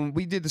included that when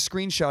we did the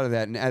screenshot of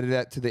that and added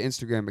that to the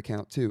Instagram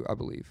account too, I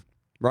believe.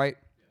 Right?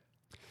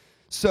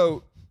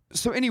 So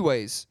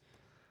anyways,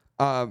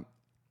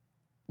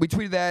 we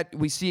tweeted that.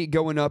 We see it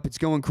going up. It's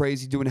going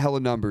crazy, doing hella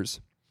numbers.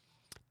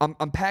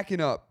 I'm packing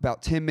up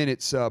about 10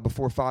 minutes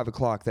before 5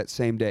 o'clock that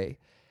same day.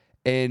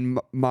 And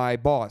my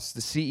boss,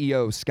 the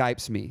CEO,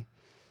 Skypes me.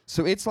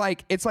 So it's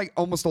like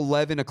almost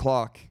 11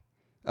 o'clock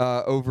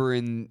over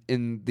in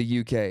the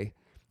UK.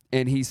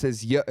 And he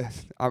says, "Yeah,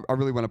 I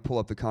really want to pull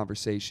up the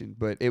conversation,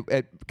 but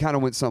it kind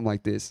of went something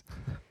like this."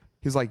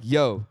 He was like,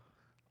 "Yo,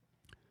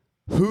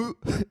 who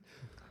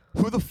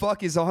the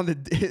fuck is on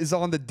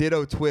the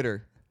Ditto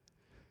Twitter?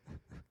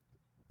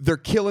 They're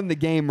killing the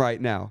game right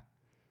now."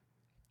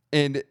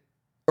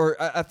 Or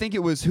I think it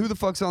was, "Who the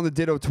fuck's on the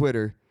Ditto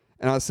Twitter?"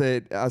 And I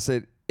said,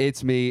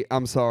 "It's me.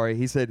 I'm sorry."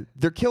 He said,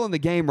 "They're killing the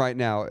game right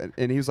now."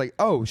 And he was like,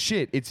 "Oh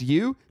shit, it's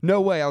you? No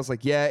way." I was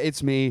like, "Yeah,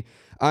 it's me.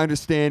 I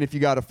understand if you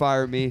got to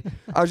fire me.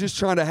 I was just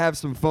trying to have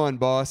some fun,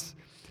 boss.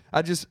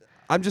 I'm just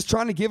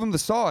trying to give him the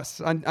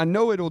sauce. I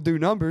know it'll do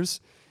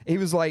numbers." He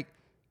was like,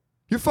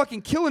 "You're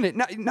fucking killing it.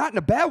 Not in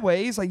a bad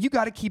way." He's like, "You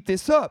got to keep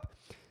this up.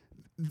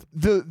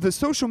 The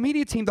social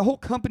media team, the whole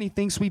company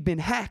thinks we've been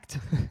hacked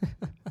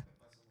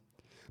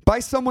by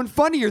someone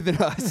funnier than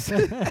us."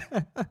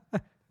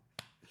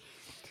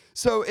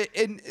 So,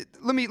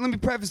 let me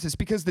preface this,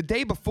 because the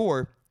day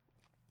before,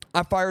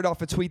 I fired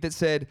off a tweet that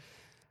said,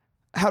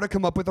 "How to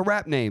come up with a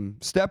rap name.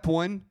 Step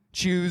 1,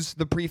 choose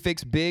the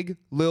prefix big,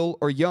 lil,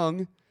 or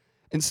young.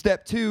 And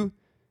step 2,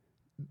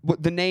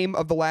 the name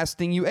of the last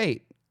thing you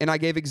ate." And I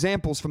gave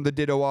examples from the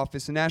Ditto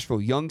office in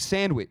Nashville. Young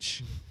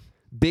sandwich,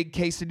 big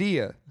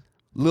quesadilla,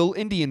 lil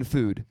Indian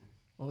food.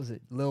 What was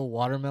it? Lil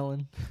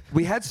watermelon?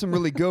 We had some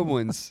really good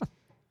ones.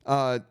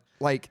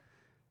 Like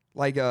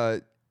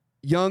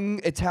young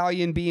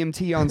Italian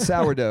BMT on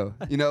sourdough.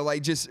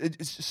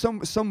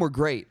 Some were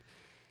great.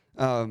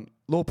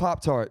 Little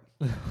Pop-Tart.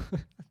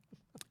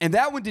 And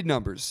that one did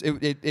numbers.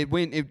 It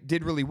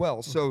did really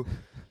well. So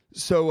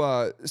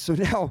now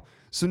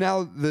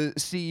the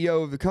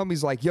CEO of the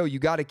company's like, "Yo, you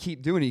got to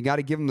keep doing it. You got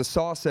to give them the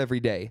sauce every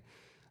day."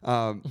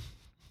 And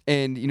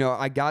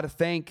I got to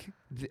thank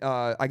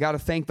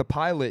the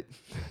pilot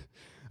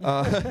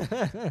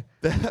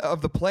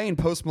of the plane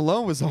Post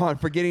Malone was on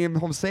for getting him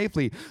home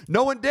safely.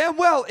 Knowing damn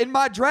well in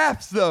my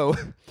drafts, though,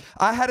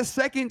 I had a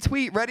second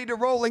tweet ready to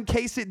roll in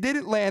case it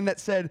didn't land that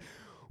said,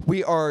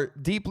 "We are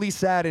deeply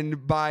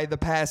saddened by the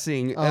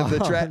passing of the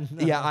draft."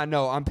 No. Yeah, I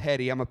know. I'm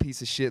petty. I'm a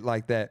piece of shit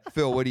like that.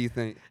 Phil, what do you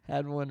think?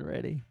 Had one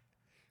ready.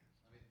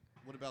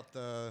 What about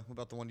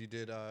the one you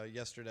did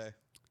yesterday?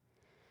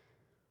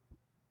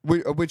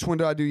 Which one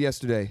did I do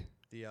yesterday?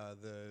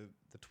 The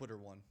Twitter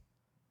one.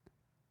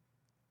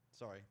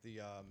 Sorry,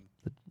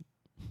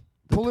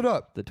 pull it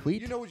up. The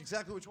tweet? You know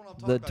exactly which one I'm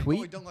talking about. The tweet?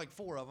 You've only done like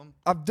 4 of them.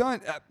 I've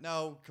done...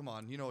 no, come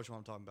on. You know which one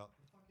I'm talking about.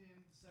 The fucking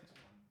sex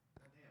one.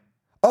 Goddamn.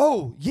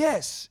 Oh,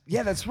 yes.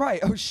 Yeah, that's right.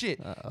 Oh, shit.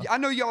 Uh-oh. I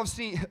know y'all have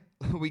seen...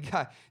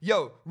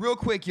 Real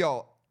quick,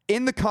 y'all.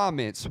 in the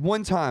comments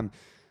one time,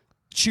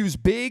 choose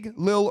big,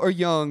 lil, or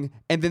young,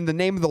 and then the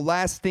name of the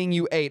last thing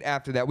you ate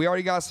after that. We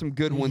already got some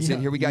good ones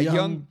in here. We got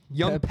Young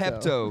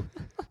Pepto,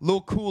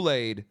 Lil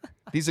Kool-Aid.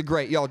 These are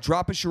great. Y'all,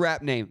 drop us your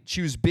rap name.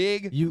 Choose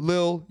big,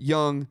 lil,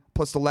 young,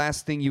 plus the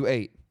last thing you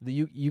ate.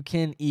 You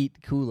can eat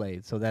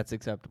Kool-Aid, so that's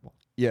acceptable.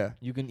 Yeah.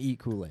 You can eat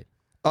Kool-Aid.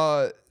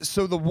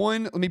 So the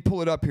one, let me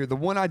pull it up here. The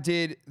one I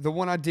did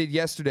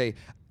yesterday.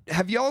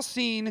 Have y'all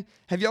seen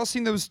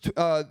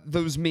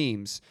those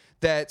memes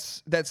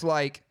that's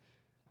like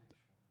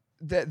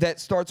that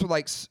starts with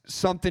like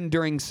something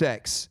during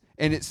sex,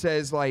 and it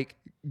says like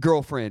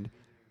girlfriend,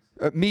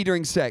 me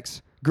during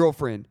sex,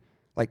 girlfriend,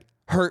 like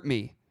hurt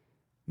me,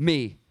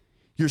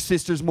 your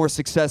sister's more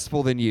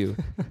successful than you,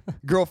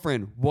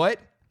 girlfriend, what?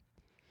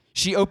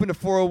 She opened a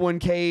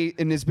 401k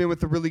and has been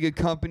with a really good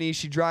company.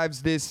 She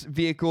drives this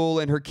vehicle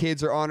and her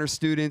kids are honor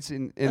students,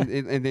 and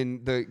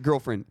then the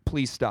girlfriend,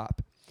 please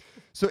stop.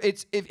 So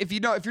it's if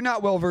you're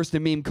not well versed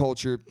in meme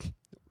culture,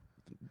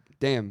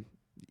 damn,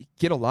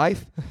 get a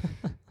life.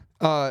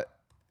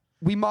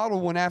 We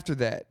modeled one after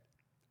that.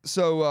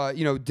 So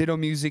Ditto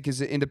Music is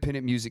an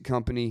independent music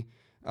company.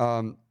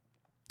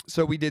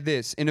 So we did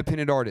this.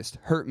 Independent artist,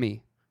 hurt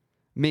me.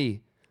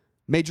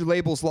 Major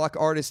labels lock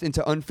artists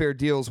into unfair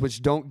deals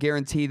which don't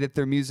guarantee that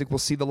their music will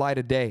see the light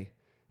of day.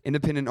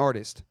 Independent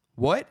artist,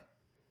 what?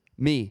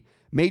 Me.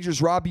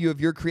 Majors rob you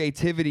of your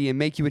creativity and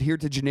make you adhere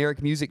to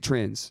generic music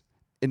trends.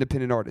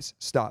 Independent artist,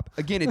 stop.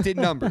 Again, it did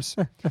numbers.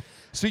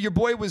 So your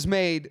boy was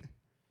made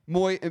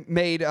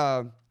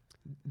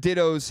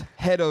Ditto's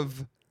head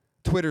of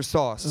Twitter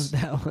sauce.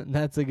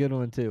 That's a good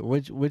one too.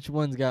 Which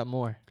one's got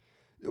more?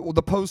 Well,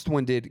 the post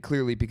one did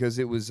clearly because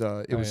it was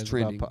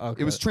trending.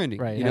 It was trending,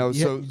 right?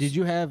 Did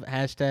you have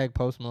hashtag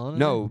Post Malone?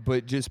 No,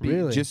 but just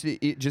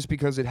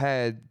because it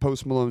had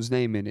Post Malone's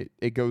name in it,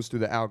 it goes through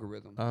the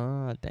algorithm.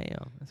 Oh,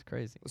 damn, that's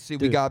crazy. Let's see,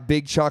 we got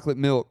Big Chocolate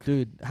Milk.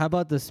 Dude, how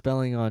about the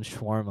spelling on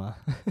shawarma?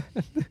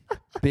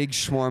 Big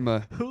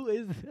Shawarma. Who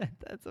is that?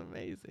 That's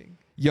amazing.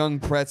 Young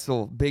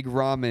Pretzel, Big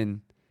Ramen.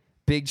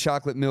 Big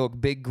Chocolate Milk,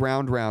 Big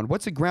Ground Round.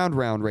 What's a ground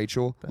round,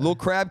 Rachel? Little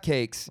crab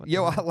cakes.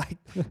 Yo, I like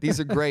these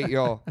are great,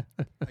 y'all.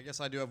 I guess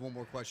I do have one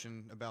more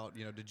question about,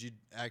 did you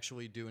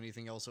actually do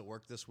anything else at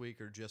work this week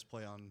or just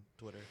play on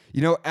Twitter?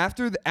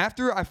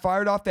 After I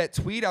fired off that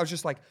tweet, I was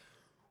just like,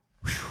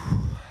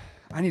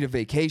 I need a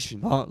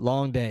vacation.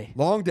 Long day.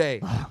 Long day.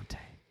 Long day.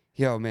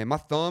 Yo, man, my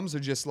thumbs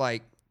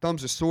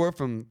are sore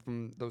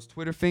from those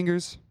Twitter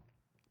fingers.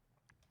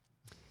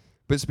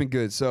 But it's been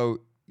good.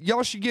 So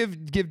y'all should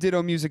give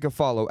Ditto Music a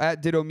follow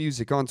at Ditto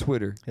Music on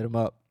Twitter. Hit him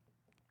up.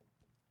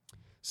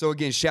 So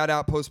again, shout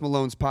out Post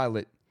Malone's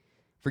pilot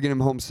for getting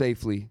him home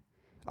safely.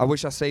 I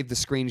wish I saved the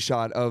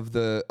screenshot of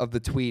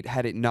the tweet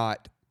had it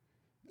not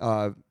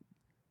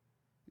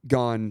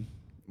gone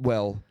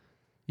well.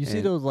 You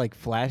see those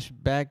like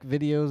flashback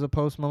videos of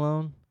Post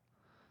Malone?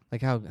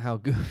 Like how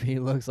goofy he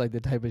looks, like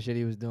the type of shit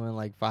he was doing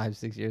like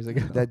 5-6 years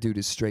ago. That dude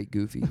is straight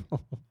goofy.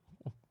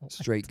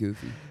 Straight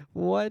goofy.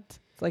 What?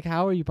 It's like,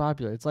 how are you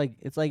popular? It's like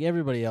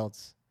everybody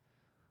else.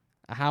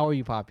 How are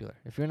you popular?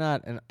 If you're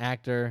not an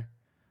actor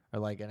or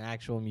like an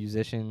actual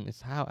musician,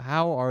 it's how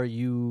are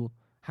you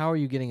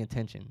getting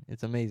attention?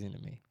 It's amazing to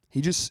me.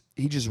 He just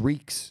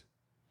reeks.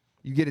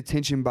 You get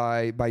attention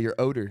by your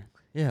odor.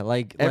 Yeah,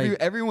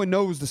 everyone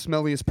knows the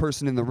smelliest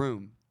person in the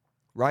room,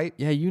 right?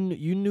 Yeah, you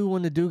knew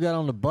when the dude got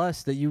on the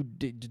bus that you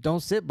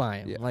don't sit by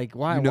him. Yeah, like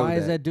why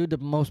is that dude the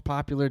most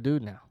popular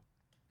dude now?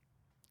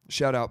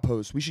 Shout out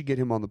Post. We should get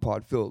him on the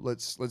pod. Phil,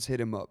 let's hit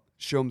him up.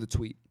 Show him the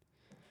tweet.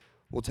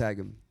 We'll tag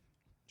him.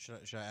 Should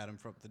I add him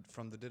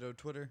from the Ditto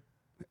Twitter?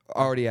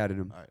 Already added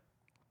him. All right.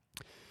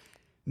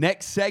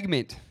 Next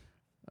segment.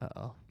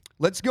 Uh-oh.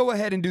 Let's go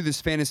ahead and do this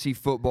fantasy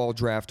football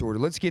draft order.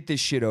 Let's get this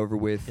shit over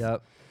with.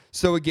 Yep.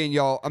 So again,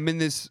 y'all,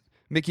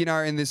 Mickey and I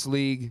are in this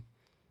league.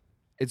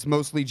 It's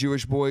mostly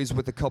Jewish boys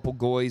with a couple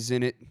goys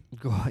in it.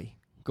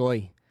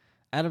 Goy.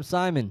 Adam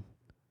Simon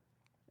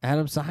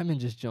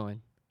just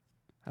joined.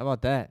 How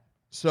about that?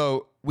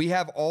 So we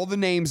have all the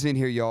names in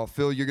here, y'all.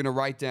 Phil, you're going to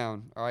write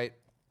down, all right?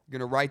 You're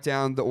going to write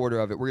down the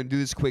order of it. We're going to do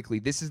this quickly.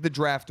 This is the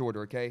draft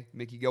order, okay?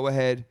 Mickey, go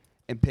ahead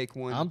and pick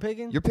one. I'm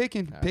picking? You're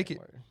picking. All Pick right, it.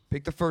 word.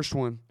 Pick the first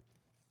one.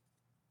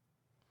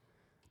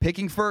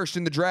 Picking first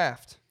in the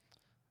draft.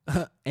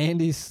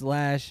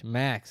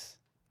 Andy/Max.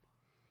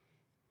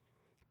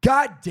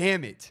 God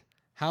damn it.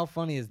 How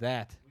funny is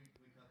that?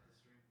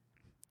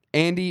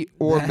 Andy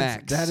or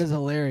Max. That is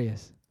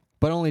hilarious.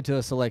 But only to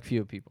a select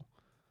few people.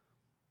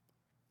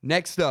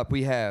 Next up,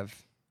 we have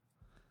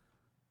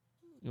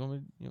You want me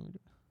to do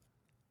it?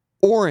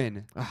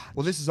 Oren.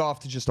 Well, this is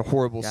off to just a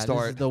horrible God,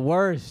 start. This is the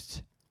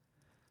worst.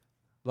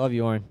 Love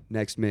you, Oren.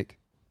 Next, Mick.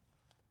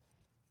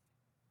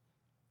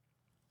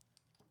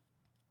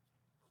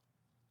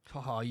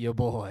 Oh, your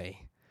boy.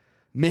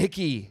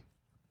 Mickey.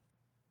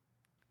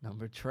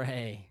 Number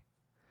Trey.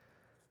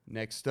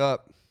 Next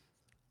up,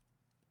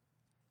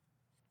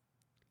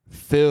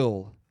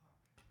 Phil.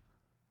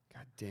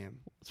 God damn.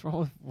 What's wrong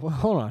with... Well,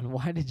 hold on.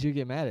 Why did you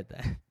get mad at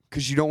that?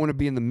 Because you don't want to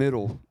be in the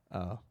middle.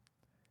 Oh.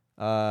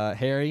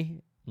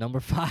 Harry Number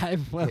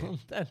 5. Well,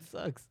 that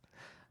sucks.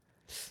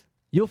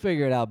 You'll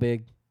figure it out,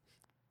 Big.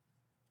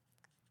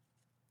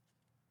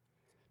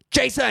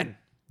 Jason.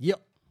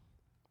 Yep.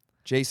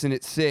 Jason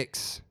at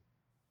 6.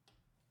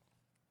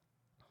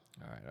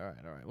 All right.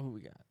 Who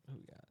we got?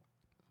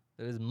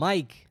 That is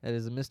Mike. That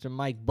is Mr.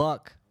 Mike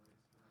Buck.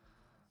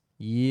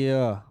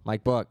 Yeah,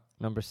 Mike Buck,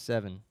 number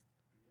 7.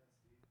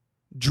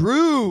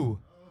 Drew.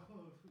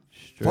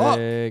 Fuck.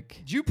 Strick.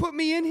 Did you put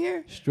me in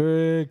here?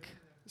 Strick.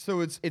 So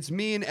it's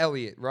me and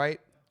Elliot, right?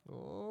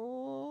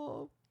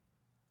 Oh.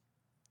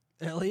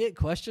 Elliot,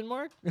 question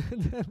mark?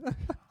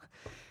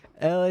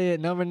 Elliot,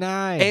 number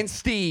 9. And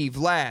Steve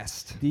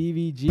last.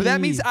 DVG. But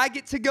that means I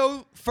get to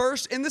go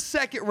first in the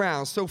second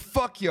round. So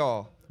fuck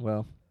y'all.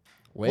 Well,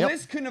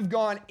 This couldn't have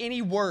gone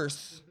any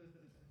worse.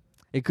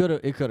 it could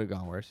have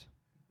gone worse.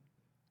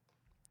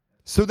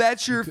 So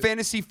that's your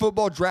fantasy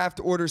football draft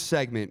order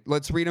segment.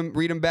 Let's read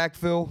them back,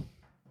 Phil.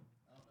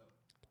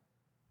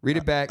 Read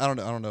it back. I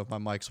don't know if my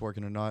mic's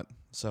working or not.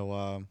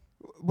 So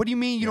What do you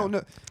mean you don't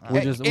know? We're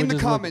Hey, just- in we're the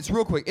just comments,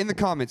 real quick. In the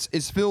comments,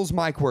 is Phil's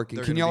mic working?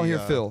 they're Can gonna y'all be, hear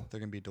Phil? They're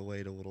gonna be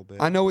delayed a little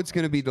bit. I know it's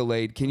going to be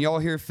delayed. Can y'all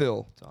hear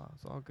Phil?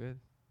 It's all good.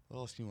 What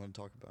else do you want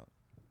to talk about?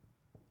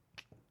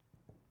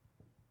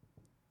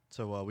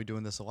 So we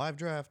doing this a live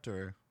draft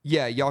or?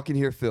 Yeah, y'all can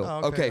hear Phil.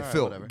 Oh, okay. All right,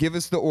 Phil, whatever. give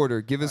us the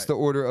order. Give us All the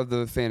right. order of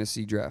the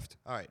fantasy draft.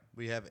 All right,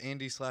 we have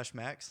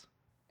Andy/Max.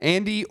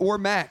 Andy or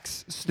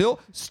Max? Still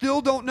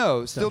don't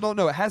know. Still don't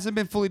know. It hasn't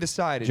been fully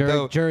decided.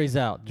 Jury's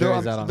out.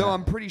 Jury's out on that.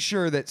 I'm pretty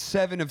sure that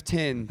 7 of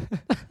 10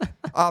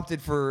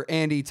 opted for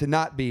Andy to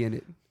not be in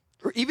it,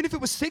 or even if it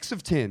was 6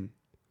 of 10.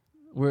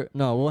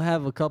 We'll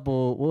have a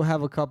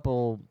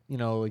couple,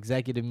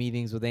 executive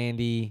meetings with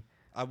Andy.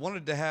 I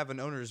wanted to have an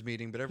owners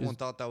meeting, but everyone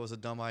thought that was a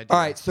dumb idea.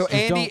 All right, so Just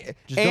Andy,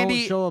 don't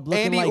show up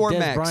looking Andy like or Des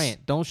Max.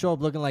 Bryant. Don't show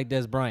up looking like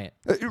Des Bryant.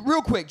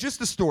 Real quick, just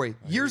the story.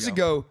 Years we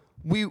ago,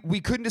 we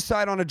couldn't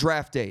decide on a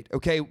draft date.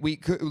 Okay,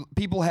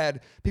 people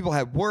had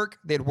work.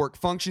 They had work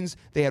functions.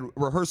 They had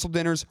rehearsal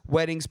dinners,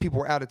 weddings. People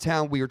were out of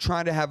town. We were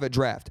trying to have a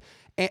draft.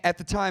 At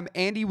the time,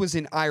 Andy was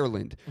in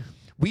Ireland.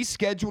 We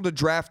scheduled a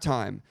draft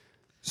time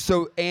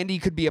so Andy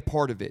could be a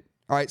part of it.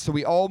 All right, so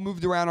we all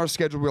moved around our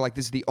schedule. We were like,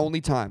 this is the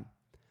only time.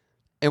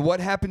 And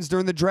what happens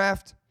during the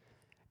draft?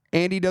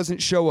 Andy doesn't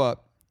show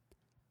up,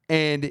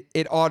 and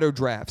it auto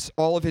drafts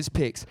all of his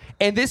picks.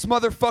 And this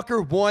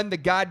motherfucker won the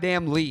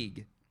goddamn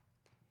league.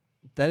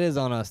 That is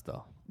on us,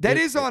 though. That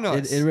is on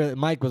us. It really,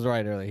 Mike was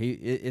right earlier.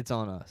 It's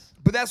on us.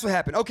 But that's what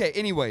happened. Okay,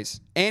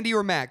 anyways, Andy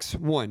or Max,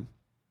 1.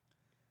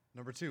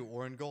 Number 2,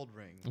 Oren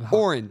Goldring.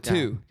 Oren, God,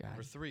 2. God.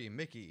 Number 3,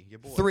 Mickey, your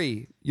boy.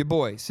 3, your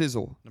boy,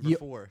 Sizzle. Number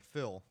 4,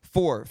 Phil.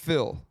 4,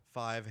 Phil.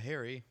 5,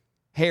 Harry.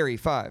 Harry,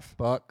 5.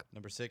 Buck.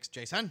 Number 6,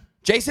 Jason.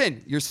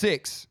 Jason, you're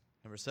 6.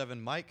 Number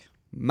 7, Mike.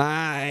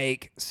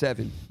 Mike,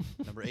 7.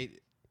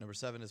 Number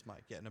 7 is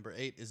Mike. Yeah, number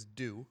 8 is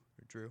Drew.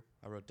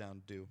 I wrote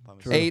down Dew by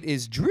mistake. 8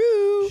 is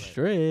Drew.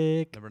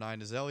 Strick. Number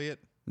 9 is Elliot.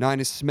 9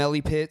 is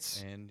Smelly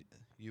Pits. And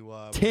you 10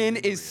 were in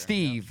the is rear.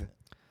 Steve.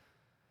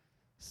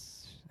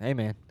 Hey,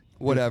 man.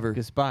 Whatever.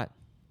 Good spot.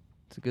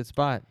 It's a good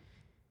spot.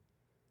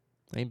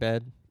 Ain't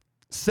bad.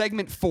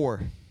 Segment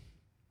 4.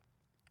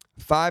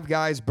 5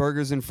 Guys,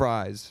 Burgers, and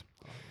Fries.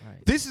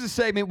 Right. This is a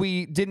segment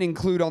we didn't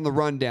include on the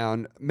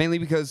rundown, mainly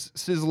because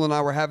Sizzle and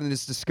I were having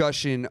this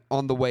discussion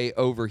on the way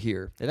over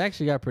here. It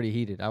actually got pretty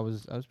heated. I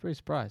was pretty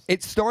surprised.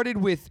 It started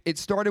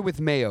with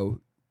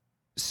mayo.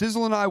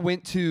 Sizzle and I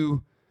went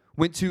to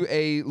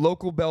a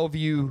local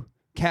Bellevue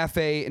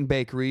cafe and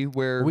bakery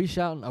where Are we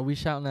shouting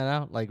that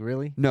out? Like,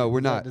 really? No, we're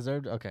Is that not.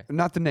 deserved? Okay.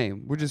 not the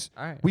name. We're just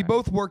All right, we all right.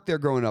 both worked there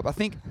growing up. I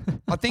think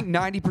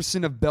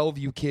 90% of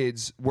Bellevue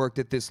kids worked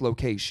at this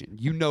location.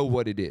 You know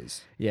what it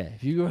is. Yeah.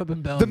 If you grew up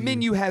in Bellevue. The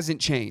menu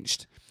hasn't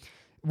changed.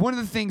 One of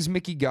the things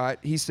Mickey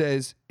got, he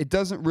says, it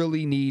doesn't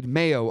really need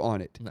mayo on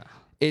it. No.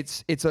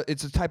 It's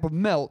a type of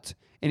melt,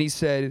 and he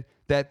said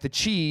that the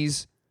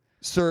cheese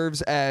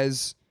serves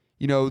as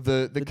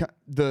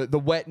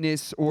the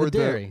wetness or the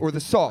dairy. the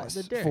sauce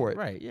the dairy, for it.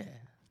 Right, yeah.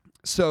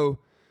 So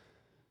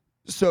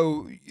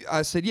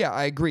I said, yeah,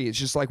 I agree. It's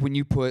just like when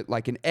you put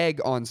like an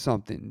egg on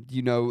something,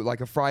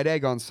 like a fried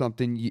egg on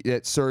something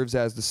that serves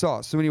as the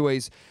sauce. So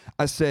anyways,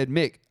 I said,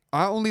 Mick,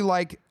 I only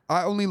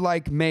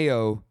like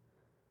mayo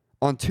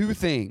on 2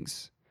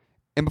 things.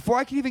 And before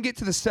I can even get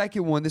to the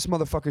second one, this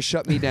motherfucker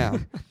shut me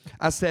down.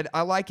 I said,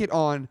 I like it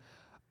on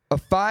a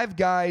 5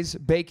 Guys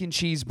bacon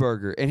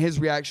cheeseburger. And his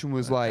reaction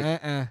was like,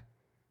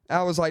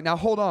 I was like, now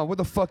hold on, what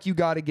the fuck you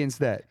got against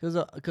that?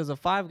 Because a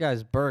Five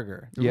Guys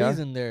burger, the Yeah.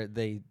 reason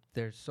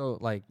they're so,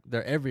 like,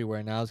 they're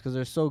everywhere now is because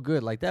they're so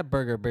good. Like, that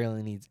burger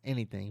barely needs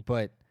anything.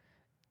 But,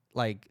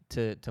 like,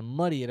 to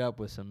muddy it up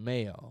with some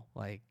mayo,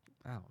 like,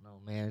 I don't know,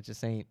 man. It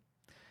just ain't.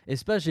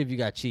 Especially if you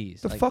got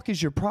cheese. The Like, fuck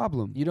is your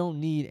problem? you don't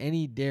need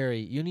any dairy.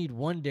 You need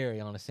 1 dairy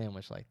on a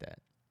sandwich like that.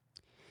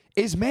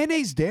 Is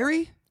mayonnaise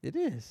dairy? It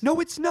is.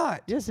 No, it's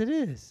not. Yes, it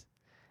is.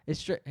 It's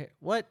straight.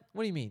 What?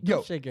 What do you mean? Don't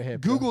Yo, shake your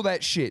head. bro. Google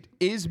that shit.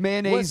 Is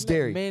mayonnaise What's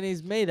dairy?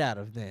 mayonnaise made out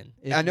of then?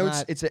 I know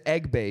not- it's an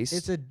egg base.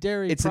 It's a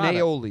dairy. It's product.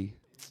 an aioli.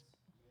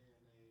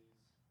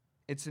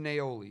 It's an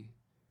aioli.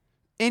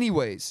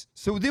 Anyways,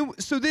 so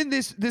then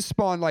this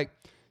spawned like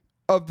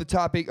of the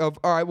topic of,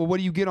 all right, well, what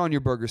do you get on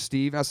your burger,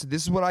 Steve? I said,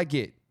 this is what I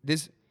get.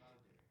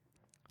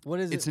 What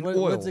is It's it? an What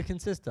oil. does it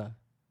consist of?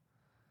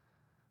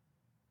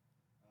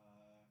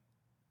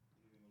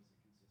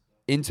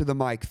 Into the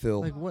mic,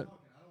 Phil. Like what?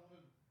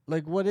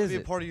 Like what is Be a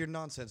it? part of your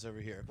nonsense over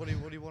here. What do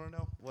you want to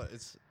know? What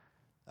it's?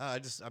 I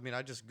just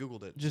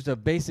Googled it. Just a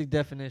basic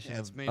definition Yeah,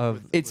 it's of, made of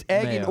with- It's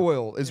egg and mayo.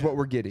 oil is what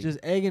we're getting. Just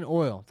egg and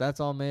oil. That's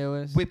all mayo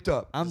is. Whipped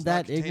up. I'm Does not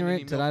that contain any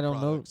ignorant that milk I don't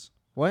products.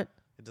 know. What?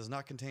 It does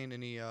not contain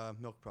any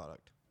milk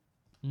product.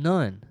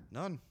 None.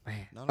 None.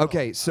 Man. None at all.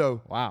 Okay,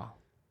 so Wow.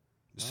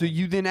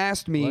 you then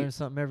asked me Learn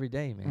something every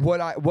day, man.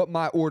 what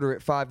my order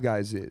at Five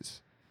Guys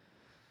is.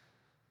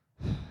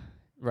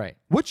 Right.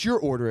 What's your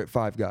order at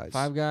Five Guys?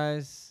 Five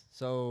Guys.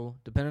 So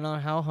depending on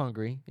how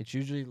hungry, it's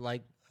usually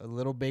like a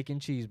little bacon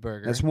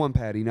cheeseburger That's one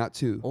patty, not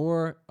two.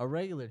 or a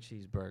regular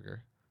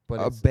cheeseburger,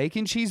 but A it's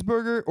bacon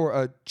cheeseburger or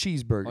a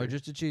cheeseburger? or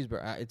just a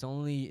cheeseburger.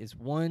 It's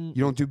one.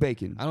 You don't do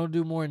bacon. I don't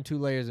do more than 2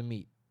 layers of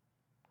meat.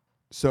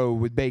 So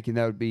with bacon,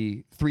 that would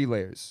be 3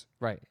 layers.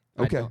 Right.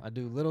 Okay. I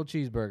do little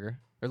cheeseburger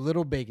or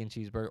little bacon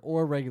cheeseburger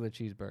or regular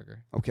cheeseburger.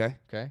 Okay.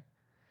 Okay.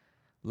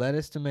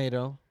 Lettuce,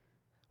 tomato,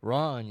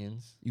 raw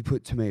onions. You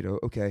put tomato.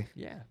 Okay.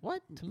 Yeah.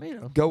 What?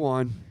 Tomato. Go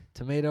on.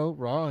 Tomato,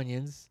 raw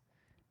onions,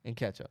 and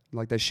ketchup.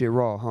 Like that shit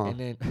raw, huh? And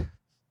then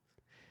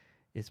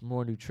it's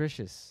more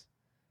nutritious.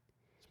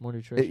 It's more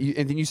nutritious.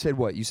 And then you said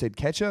what? You said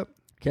ketchup?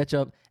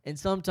 Ketchup and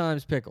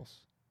sometimes pickles.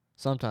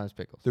 Sometimes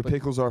pickles. Their But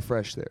pickles are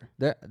fresh there.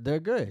 they're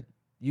good.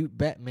 You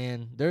bet,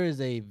 man. There is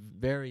a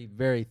very,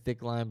 very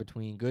thick line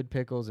between good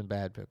pickles and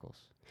bad pickles.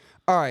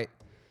 All right.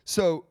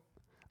 So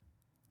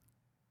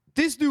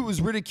this dude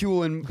was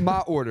ridiculing my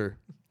order.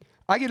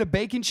 I get a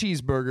bacon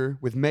cheeseburger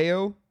with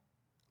mayo,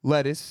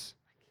 lettuce,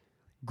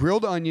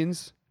 grilled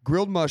onions,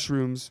 grilled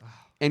mushrooms,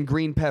 and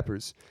green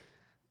peppers.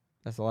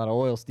 That's a lot of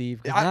oil,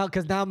 Steve. I-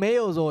 Because now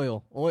mayo's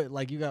oil. Oil,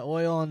 like you got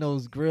oil on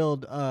those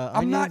grilled onions.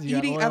 I'm not you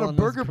got eating oil at a on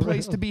those burger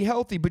place to grilled- be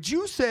healthy, but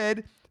you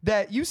said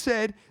that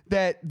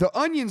the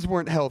onions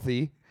weren't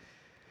healthy.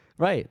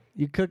 Right.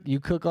 You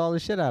cook all the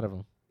shit out of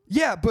them.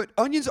 Yeah, but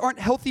onions aren't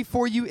healthy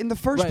for you in the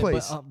first Right,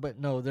 place. but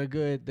no, they're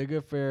good. They're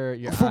good for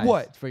your For eyes.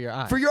 what? For your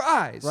eyes. For your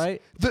eyes. Right.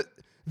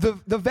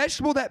 The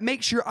vegetable that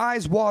makes your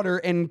eyes water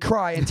and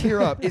cry and tear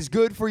up is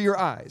good for your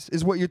eyes,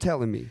 is what you're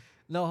telling me.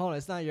 No, hold on.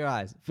 It's not your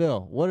eyes.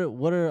 Phil, what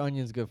are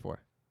onions good for?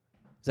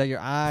 Is that your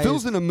eyes?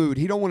 Phil's in a mood.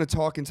 He don't want to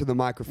talk into the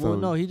microphone. Well,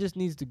 no, he just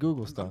needs to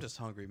Google I'm stuff. just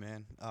hungry,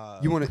 man.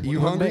 You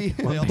hungry?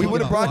 Well, We I'll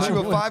would have talk brought you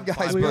about a it. Five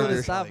Guys We would've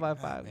burger. stopped by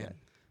Five man. Guys.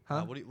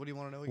 Huh? What do you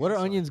want to know? What are again?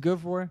 Sorry. onions good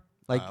for?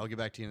 Like, I'll get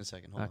back to you in a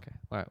second. Hold okay,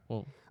 all right.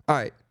 Well, All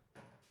right.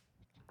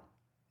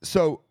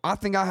 So I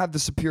think I have the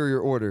superior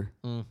order.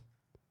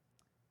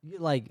 you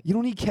like You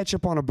don't need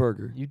ketchup on a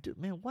burger. you do,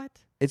 man. What?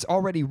 It's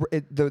already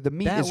the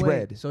meat That is way-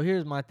 red. So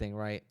here's my thing,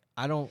 right?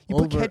 I don't. You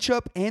put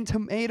ketchup and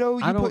tomato.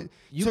 I don't. Put,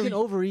 You so can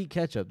overeat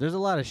ketchup. There's a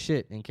lot of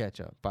shit in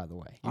ketchup, by the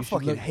way. I You should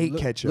fucking hate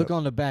ketchup. Look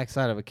on the back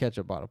side of a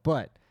ketchup bottle.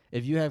 But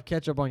if you have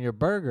ketchup on your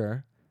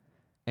burger,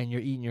 and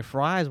you're eating your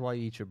fries while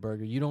you eat your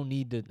burger, you don't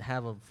need to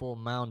have a full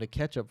mound of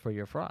ketchup for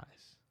your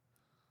fries.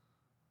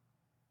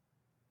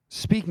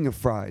 Speaking of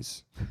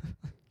fries,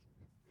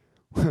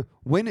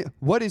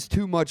 what is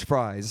too much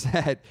fries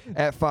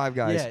at Five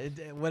Guys?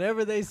 Yeah,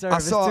 whatever they serve. I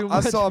is saw too I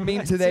much saw a fries,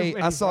 meme too today.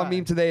 many I saw a meme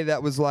fries. today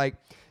that was like,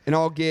 and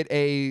I'll get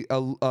a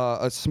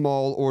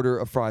small order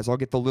of fries. I'll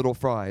get the little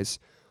fries.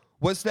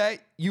 What's that?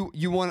 You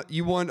want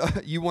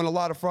a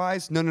lot of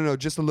fries? No,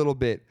 just a little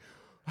bit.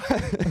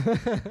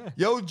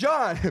 Yo,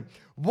 John,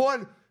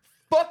 one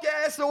fuck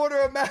ass order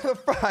amount of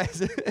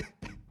fries.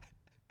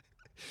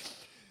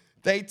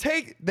 They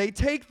take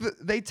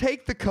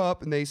the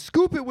cup and they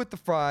scoop it with the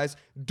fries,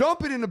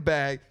 dump it in the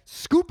bag,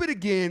 scoop it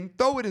again,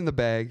 throw it in the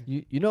bag.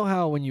 You know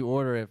how when you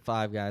order at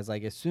Five Guys,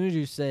 like as soon as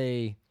you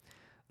say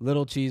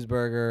little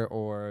cheeseburger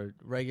or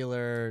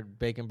regular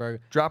bacon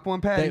burger, Drop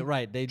one patty.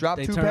 they drop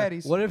they two turn-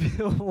 patties. What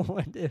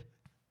if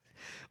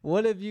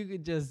what if you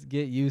could just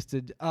get used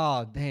to?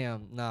 Oh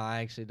damn! No, I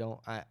actually don't.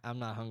 I'm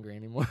not hungry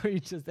anymore. You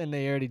just and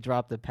they already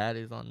dropped the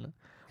patties on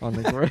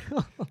the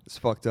grill. It's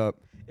fucked up.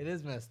 It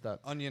is messed up.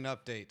 Onion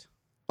update.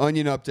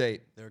 Onion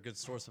update. They're a good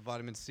source of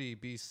vitamin C,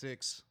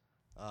 B6,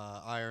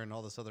 iron,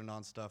 all this other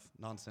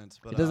nonsense.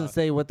 But It doesn't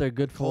say what they're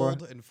good for.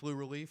 cold and flu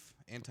relief,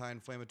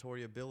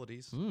 anti-inflammatory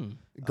abilities.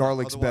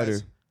 Garlic's better.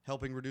 Otherwise,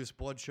 helping reduce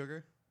blood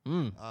sugar.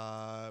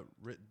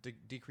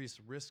 Decrease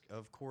risk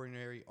of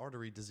coronary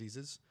artery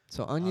diseases.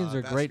 So onions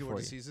are great vascular for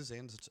you. diseases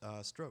and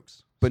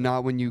strokes. But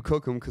not when you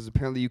cook them, because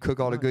apparently you cook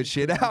all the No, good you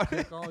shit cook-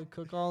 out. you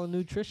cook all the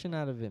nutrition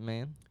out of it,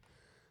 man.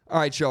 All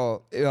right,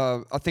 y'all.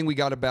 I think we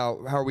got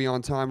about, how are we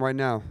on time right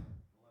now?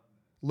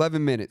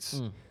 11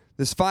 minutes.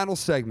 This final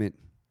segment,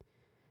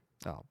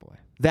 Oh boy.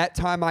 that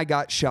time I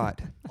got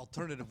shot.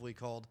 Alternatively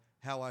called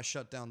How I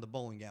Shut Down the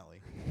Bowling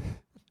Alley.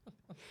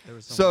 There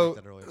was something So,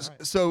 like that earlier. All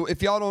right. so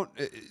if y'all don't,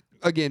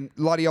 again,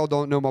 a lot of y'all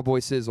don't know my boy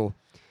Sizzle.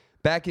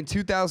 Back in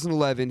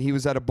 2011, he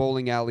was at a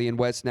bowling alley in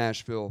West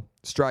Nashville,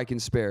 strike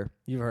and spare.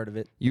 You've heard of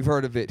it. You've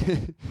heard of it.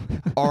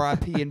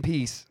 R.I.P. in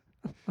peace.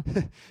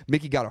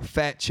 Mickey got a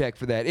fat check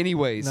for that.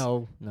 Anyways,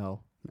 No.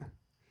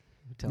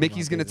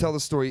 Mickey's gonna tell the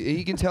story.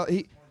 He can tell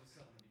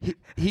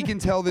he can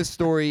tell this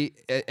story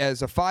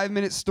as a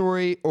 5-minute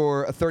story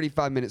or a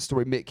 35-minute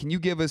story. Mick, can you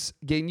give us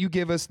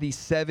the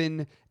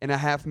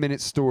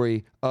 7.5-minute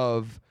story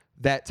of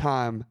that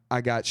time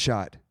I got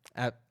shot?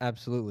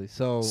 Absolutely.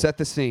 So Set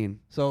the scene.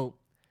 So,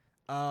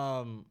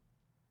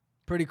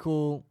 pretty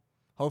cool.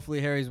 Hopefully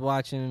Harry's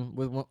watching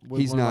with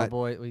He's one of my not.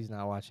 boys. Well, he's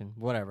not watching.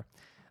 Whatever.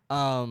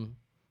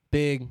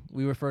 Big.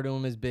 We refer to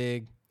him as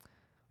Big.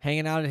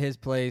 Hanging out at his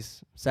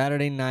place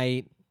Saturday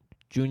night,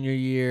 junior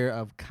year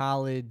of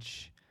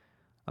college.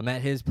 I'm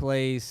at his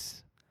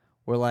place.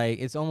 We're like,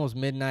 it's almost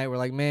midnight. We're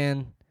like,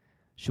 man,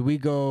 should we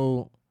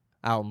go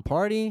out and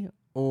party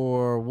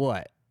or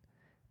what?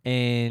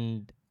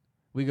 And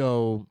we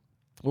go,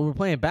 well, we're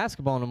playing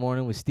basketball in the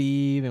morning with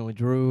Steve and with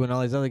Drew and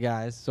all these other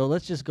guys. So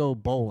let's just go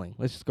bowling.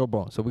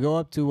 So we go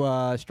up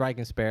to Strike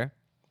and Spare.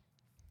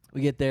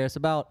 We get there. It's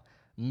about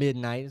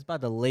midnight. It's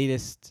about the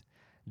latest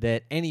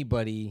that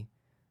anybody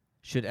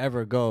should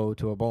ever go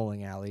to a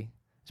bowling alley.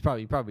 It's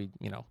probably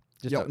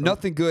just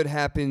Nothing good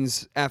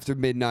happens after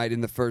midnight in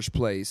the first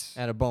place.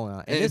 at a bowling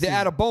alley.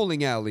 At a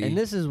bowling alley. And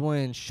this is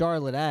when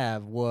Charlotte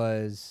Ave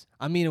was.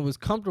 I mean, it was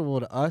comfortable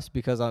to us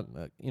because I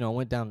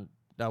went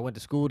to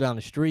school down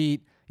the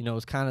street. It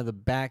was kind of the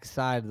back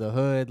side of the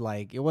hood.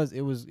 Like it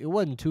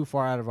wasn't too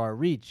far out of our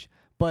reach,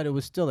 but it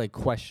was still a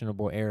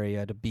questionable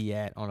area to be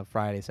at on a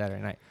Friday, Saturday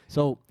night.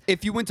 So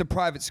if you went to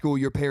private school,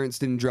 your parents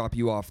didn't drop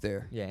you off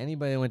there. yeah,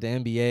 anybody that went to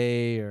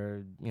MBA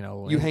or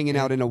You hanging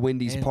out in a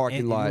Wendy's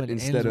parking lot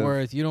instead of.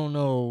 Innsworth, you don't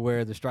know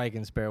where the Strike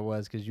and Spare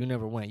was because you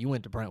never went. You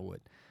went to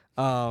Brentwood.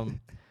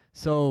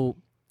 So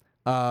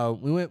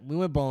we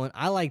went bowling.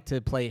 I like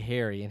to play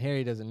Harry, and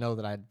Harry doesn't know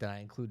that I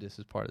include this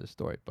as part of the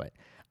story, but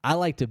I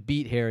like to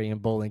beat Harry in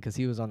bowling because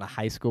he was on the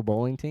high school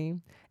bowling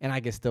team, and I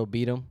can still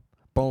beat him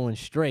bowling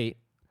straight.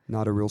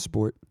 Not a real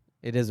sport.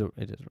 It is a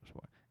real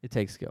sport. It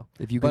takes skill.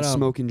 If you can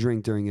smoke and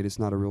drink during it, it's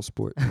not a real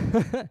sport.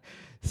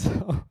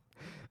 So,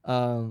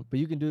 but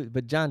you can do it.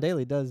 But John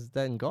Daly does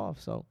that in golf.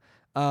 So,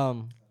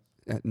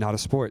 Not a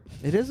sport.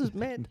 it is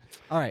man.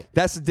 All right.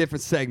 That's a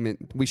different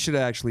segment. We should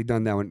have actually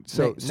done that one.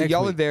 So Next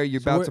y'all are week. there.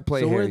 You're about to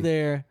play So Harry. we're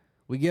there.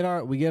 We get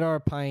our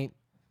pint.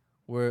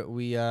 We're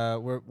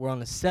on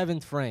the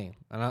 7th frame,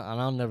 and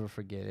I'll never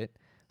forget it.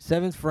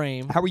 7th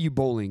frame. How were you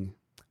bowling?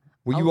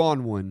 Were you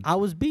on one? I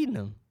was beating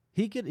him.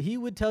 He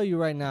would tell you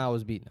right now I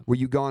was beating him. Were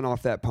you gone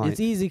off that pint? It's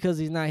easy because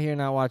he's not here,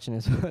 not watching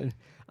this. But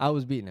I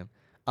was beating him.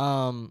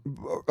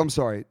 I'm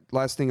sorry.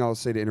 Last thing I'll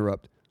say to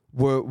interrupt.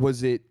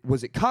 Was it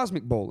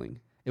cosmic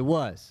bowling? It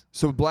was.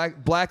 So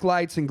black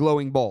lights and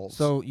glowing balls.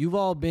 So you've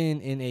all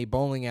been in a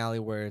bowling alley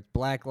where it's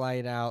black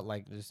light out,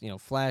 like just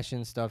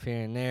flashing stuff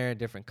here and there,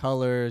 different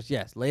colors.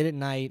 Yes, late at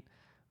night,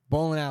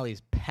 bowling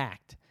alley's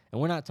packed,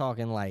 and we're not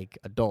talking like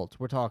adults.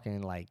 We're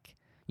talking like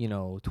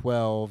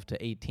 12 to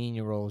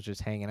 18-year-olds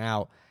just hanging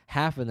out.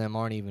 Half of them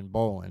aren't even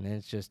bowling. And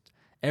it's just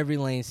every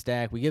lane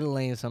stacked. We get a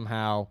lane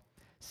somehow.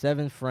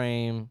 7th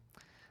frame.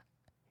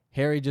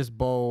 Harry just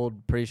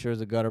bowled. Pretty sure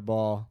it's a gutter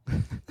ball.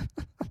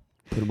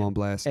 Put him on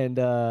blast. And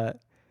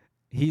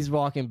he's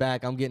walking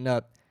back. I'm getting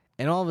up.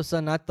 And all of a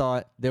sudden, I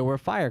thought there were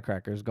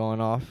firecrackers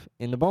going off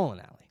in the bowling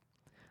alley.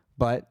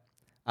 But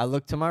I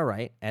look to my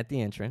right at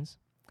the entrance,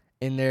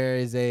 and there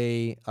is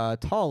a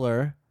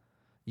taller,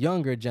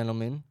 younger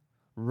gentleman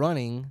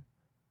running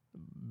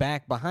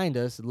back behind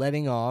us,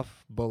 letting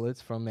off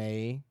bullets from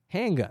a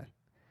handgun.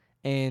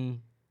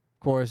 And, of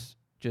course,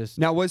 just...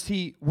 Now, was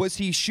he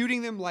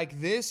shooting them like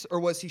this,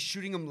 or was he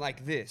shooting them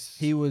like this?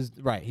 He was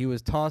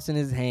tossing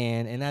his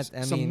hand, and that's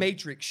some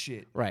Matrix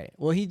shit. Right.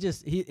 Well,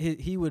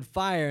 he would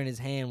fire, and his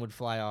hand would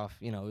fly off.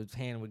 His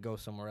hand would go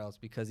somewhere else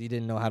because he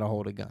didn't know how to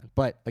hold a gun.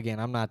 But again,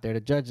 I'm not there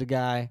to judge the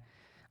guy.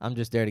 I'm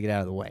just there to get out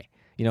of the way.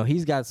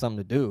 He's got something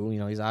to do.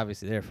 He's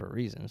obviously there for a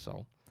reason.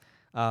 So,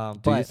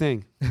 do your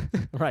thing.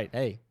 Right.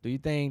 Hey, do your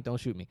thing. Don't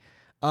shoot me.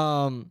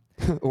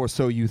 Or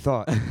so you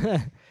thought.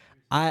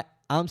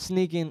 I'm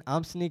sneaking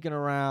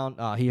around.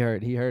 Oh, he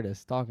heard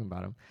us talking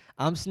about him.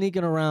 I'm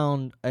sneaking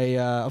around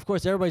of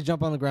course, everybody's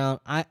jumping on the ground.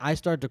 I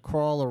start to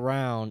crawl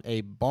around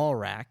a ball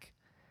rack,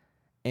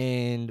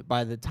 and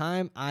by the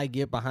time I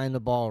get behind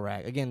the ball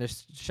rack, again,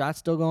 there's shots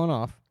still going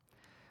off.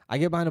 I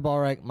get behind the ball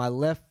rack, my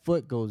left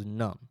foot goes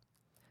numb.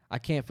 I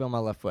can't feel my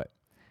left foot.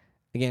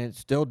 Again, it's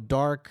still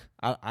dark.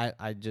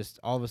 I just,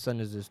 all of a sudden,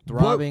 there's this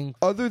throbbing.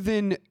 Other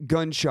than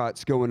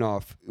gunshots going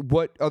off,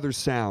 what other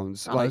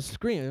sounds?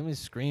 Screaming,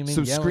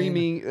 some yelling,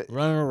 screaming,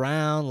 running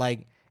around,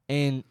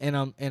 and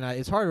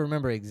it's hard to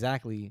remember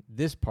exactly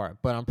this part,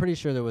 but I'm pretty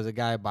sure there was a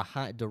guy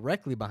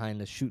directly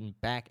behind us shooting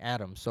back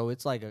at him. So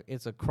it's like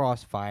it's a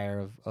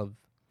crossfire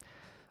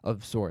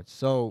of sorts.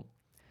 So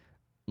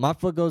my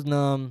foot goes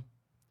numb,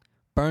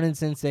 burning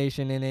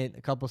sensation in it.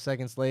 A couple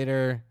seconds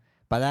later,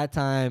 by that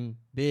time,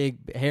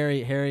 big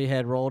Harry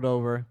had rolled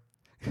over.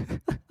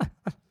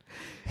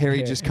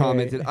 Harry just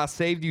commented, "I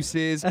saved you,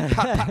 sis." Pop,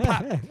 pop,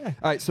 pop. All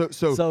right,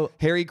 so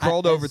Harry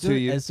crawled over to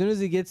you. As soon as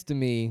he gets to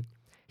me,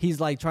 he's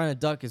like trying to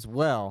duck as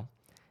well,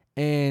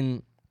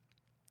 and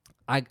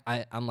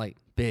I'm like,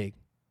 Big,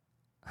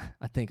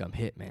 I think I'm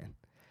hit, man.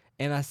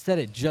 And I said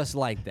it just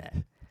like that.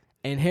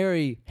 And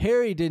Harry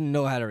didn't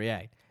know how to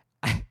react.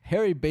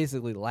 Harry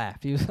basically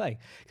laughed. He was like,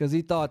 because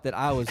he thought that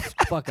I was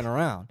fucking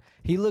around.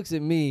 He looks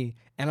at me,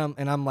 and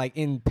I'm like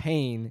in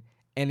pain,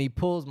 and he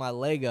pulls my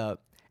leg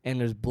up, and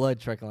there's blood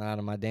trickling out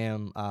of my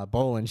damn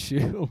bowling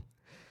shoe.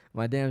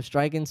 My damn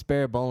Strike and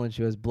Spare bowling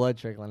shoe has blood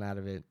trickling out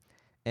of it.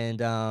 And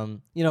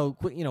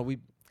we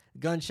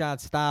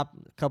gunshots stop.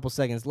 A couple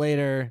seconds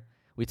later,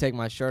 we take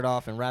my shirt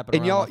off and wrap it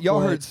And around my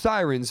y'all foot. heard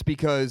sirens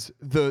because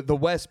the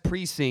West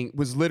Precinct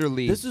was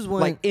literally This is when-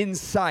 like in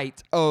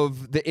sight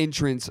of the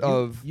entrance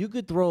of. You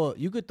could throw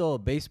a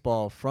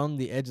baseball from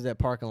the edge of that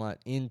parking lot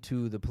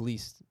into the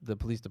police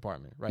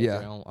department right Yeah.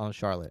 there on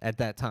Charlotte at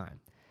that time.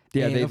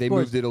 Yeah, And of they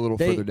course, moved it a little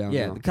further down.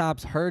 Yeah, now. the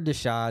cops heard the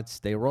shots.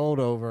 They rolled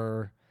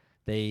over.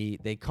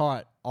 They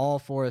caught all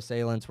 4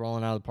 assailants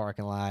rolling out of the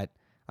parking lot.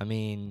 I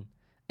mean,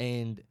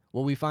 and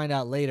what we find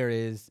out later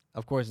is,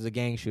 of course, it's a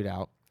gang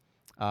shootout.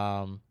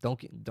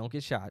 Don't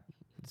get shot.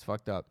 It's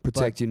fucked up.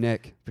 Protect your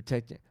neck.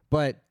 Protect it.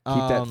 But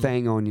Keep that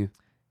thing on you.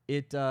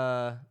 It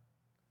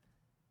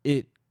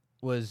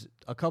was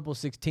a couple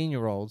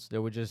 16-year-olds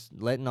that were just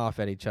letting off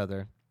at each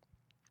other,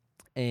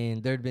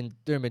 and there had been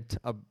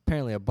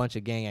apparently a bunch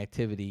of gang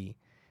activity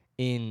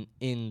in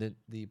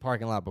the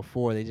parking lot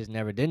before. They just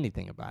never did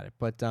anything about it.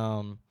 But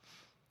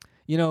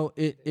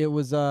it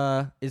was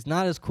it's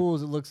not as cool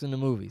as it looks in the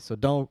movie. So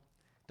don't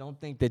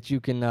think that you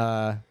can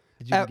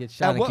get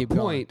shot and keep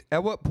going.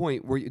 At what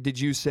point did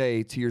you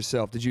say to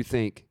yourself? Did you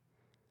think,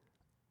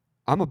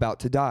 I'm about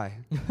to die?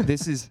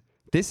 This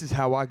is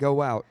how I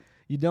go out.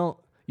 You don't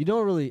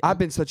really. I've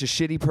been such a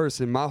shitty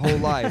person my whole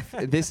life.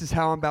 This is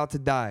how I'm about to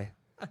die.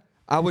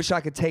 I wish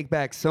I could take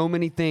back so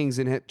many things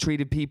and have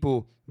treated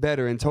people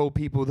better and told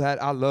people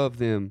that I love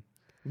them.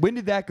 When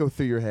did that go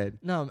through your head?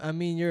 No, I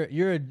mean your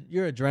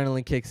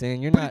adrenaline kicks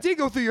in. You're But not. it did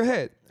go through your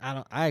head.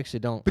 I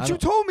actually don't. But you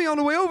told me on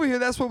the way over here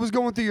that's what was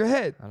going through your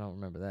head. I don't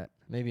remember that.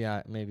 Maybe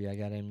I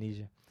got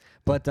amnesia.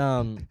 But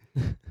no,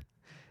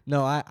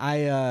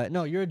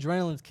 no, your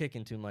adrenaline's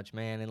kicking too much,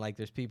 man, and like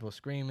there's people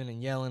screaming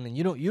and yelling, and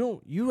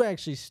you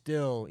actually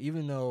still,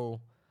 even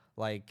though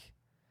like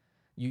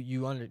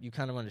you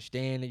kind of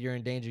understand that you're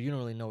in danger, you don't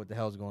really know what the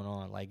hell's going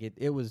on. Like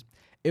it was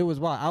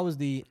wild.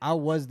 I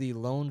was the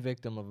lone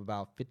victim of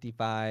about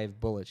 55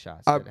 bullet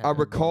shots. I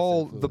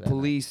recall the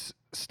police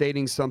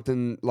stating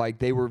something like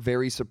they were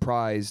very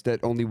surprised that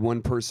only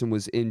one person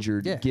was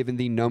injured, given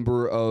the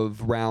number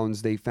of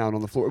rounds they found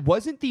on the floor.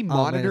 Wasn't the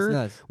monitor?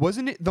 Man, it's nuts.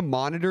 Wasn't it the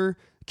monitor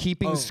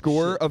keeping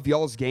score of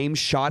y'all's game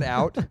shot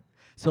out?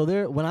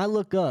 So when I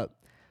look up,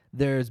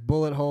 there's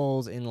bullet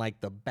holes in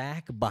like the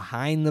back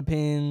behind the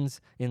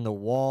pins, in the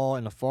wall,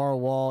 in the far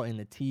wall, in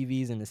the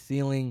TVs, in the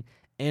ceiling,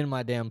 and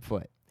my damn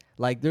foot.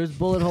 Like there's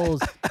bullet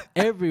holes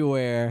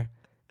everywhere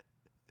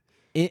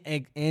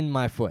in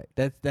my foot.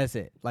 That's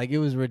it. Like it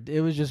was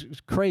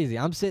just crazy.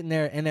 I'm sitting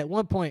there, and at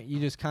one point you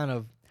just kind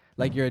of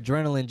like your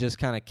adrenaline just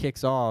kind of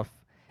kicks off,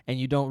 and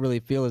you don't really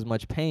feel as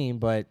much pain.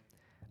 But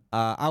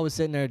I was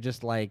sitting there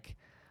just like,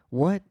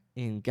 what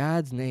in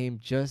God's name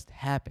just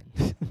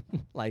happened?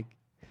 Like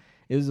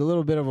it was a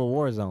little bit of a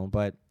war zone,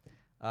 but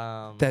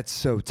That's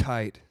so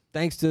tight.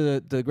 thanks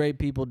to the great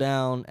people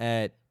down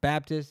at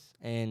Baptist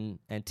and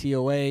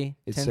TOA,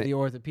 Tennessee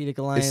Orthopedic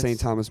Alliance. It's St.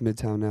 Thomas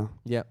Midtown now.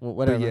 Yeah,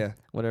 whatever. yeah.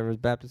 Whatever was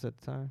Baptist at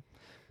the time.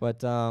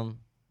 But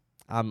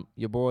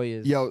your boy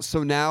is. Yo,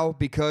 so now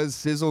because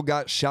Sizzle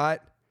got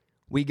shot,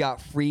 we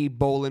got free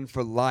bowling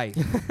for life.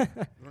 We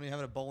don't even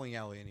have a bowling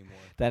alley anymore.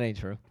 That ain't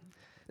true.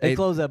 They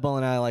closed that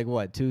bowling alley like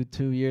what, two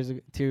years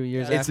ago? 2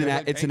 years It's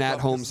after? it's an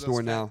at-home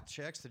store now.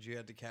 Checks that you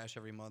had to cash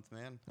every month,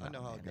 man. I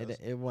know how it goes.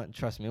 It wasn't.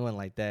 Trust me, it wasn't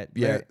like that.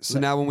 Yeah. So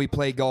now when we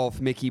play golf,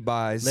 Mickey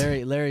buys.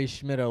 Larry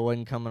Schmitto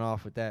wasn't coming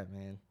off with that,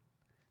 man.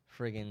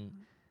 Friggin'.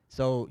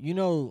 So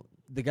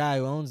the guy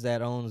who owns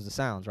the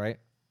Sounds, right?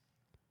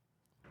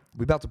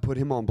 We about to put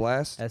him on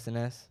blast?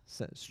 SNS.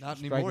 Not Strike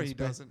anymore. and He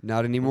Spare. doesn't.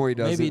 Not anymore. He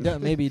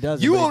doesn't. Maybe he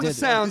doesn't. You but he own the did-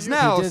 Sounds he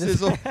now, did it.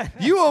 Sizzle.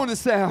 You own the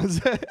Sounds.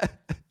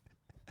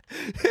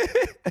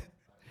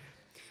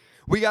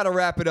 We got to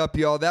wrap it up,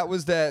 y'all. That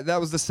was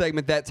the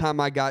segment. That time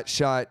I got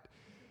shot.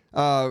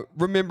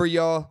 Remember,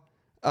 y'all,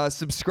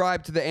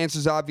 subscribe to the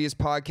Answers Obvious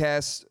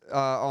podcast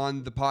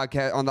on the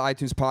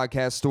iTunes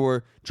podcast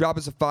store. Drop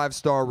us a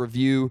 5-star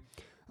review.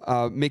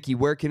 Mickey,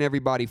 where can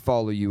everybody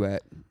follow you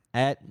at?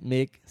 At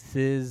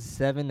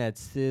MickSizz7. That's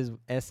Sizz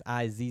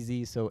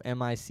SIZZ. So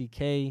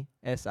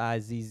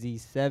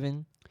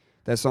MickSizz7.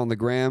 That's on the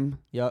gram.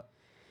 Yup.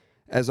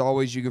 As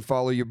always, you can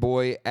follow your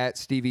boy at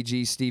Stevie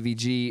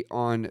G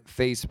on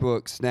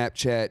Facebook,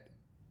 Snapchat,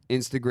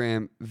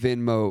 Instagram,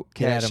 Venmo,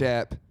 Cash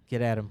App,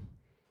 Get at him.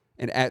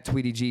 and at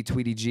Tweety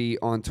G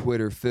on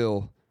Twitter.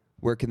 Phil,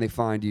 where can they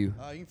find you?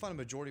 You can find a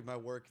majority of my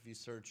work if you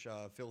search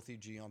Filthy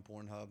G on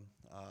Pornhub.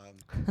 I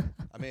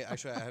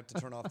have to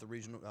turn off the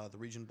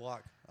region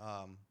block,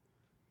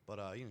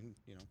 but you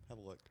know, have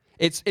a look.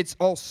 It's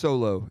all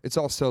solo. It's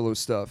all solo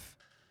stuff.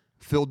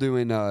 Phil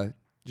doing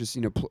just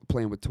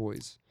playing with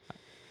toys.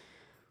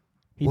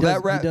 He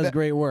Well, does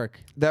great work.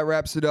 That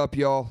wraps it up,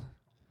 y'all.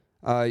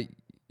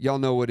 Y'all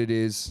know what it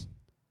is.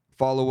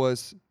 Follow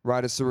us,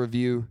 write us a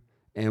review,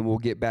 and we'll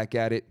get back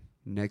at it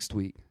next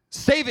week.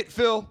 Save it,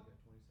 Phil.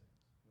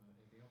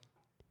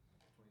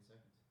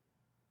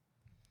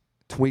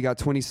 We got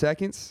 20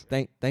 seconds.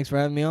 Thanks for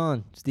having me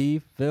on,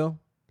 Steve, Phil.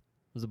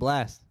 It was a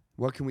blast.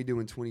 What can we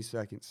do in 20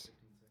 seconds?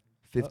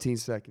 15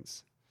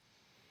 seconds.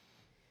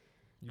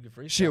 You can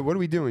freestyle. Shit, what are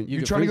we doing? You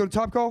can trying to go to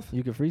Topgolf?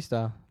 You can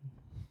freestyle.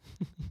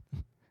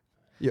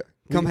 Yeah.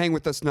 Come hang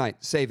with us tonight.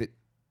 Save it.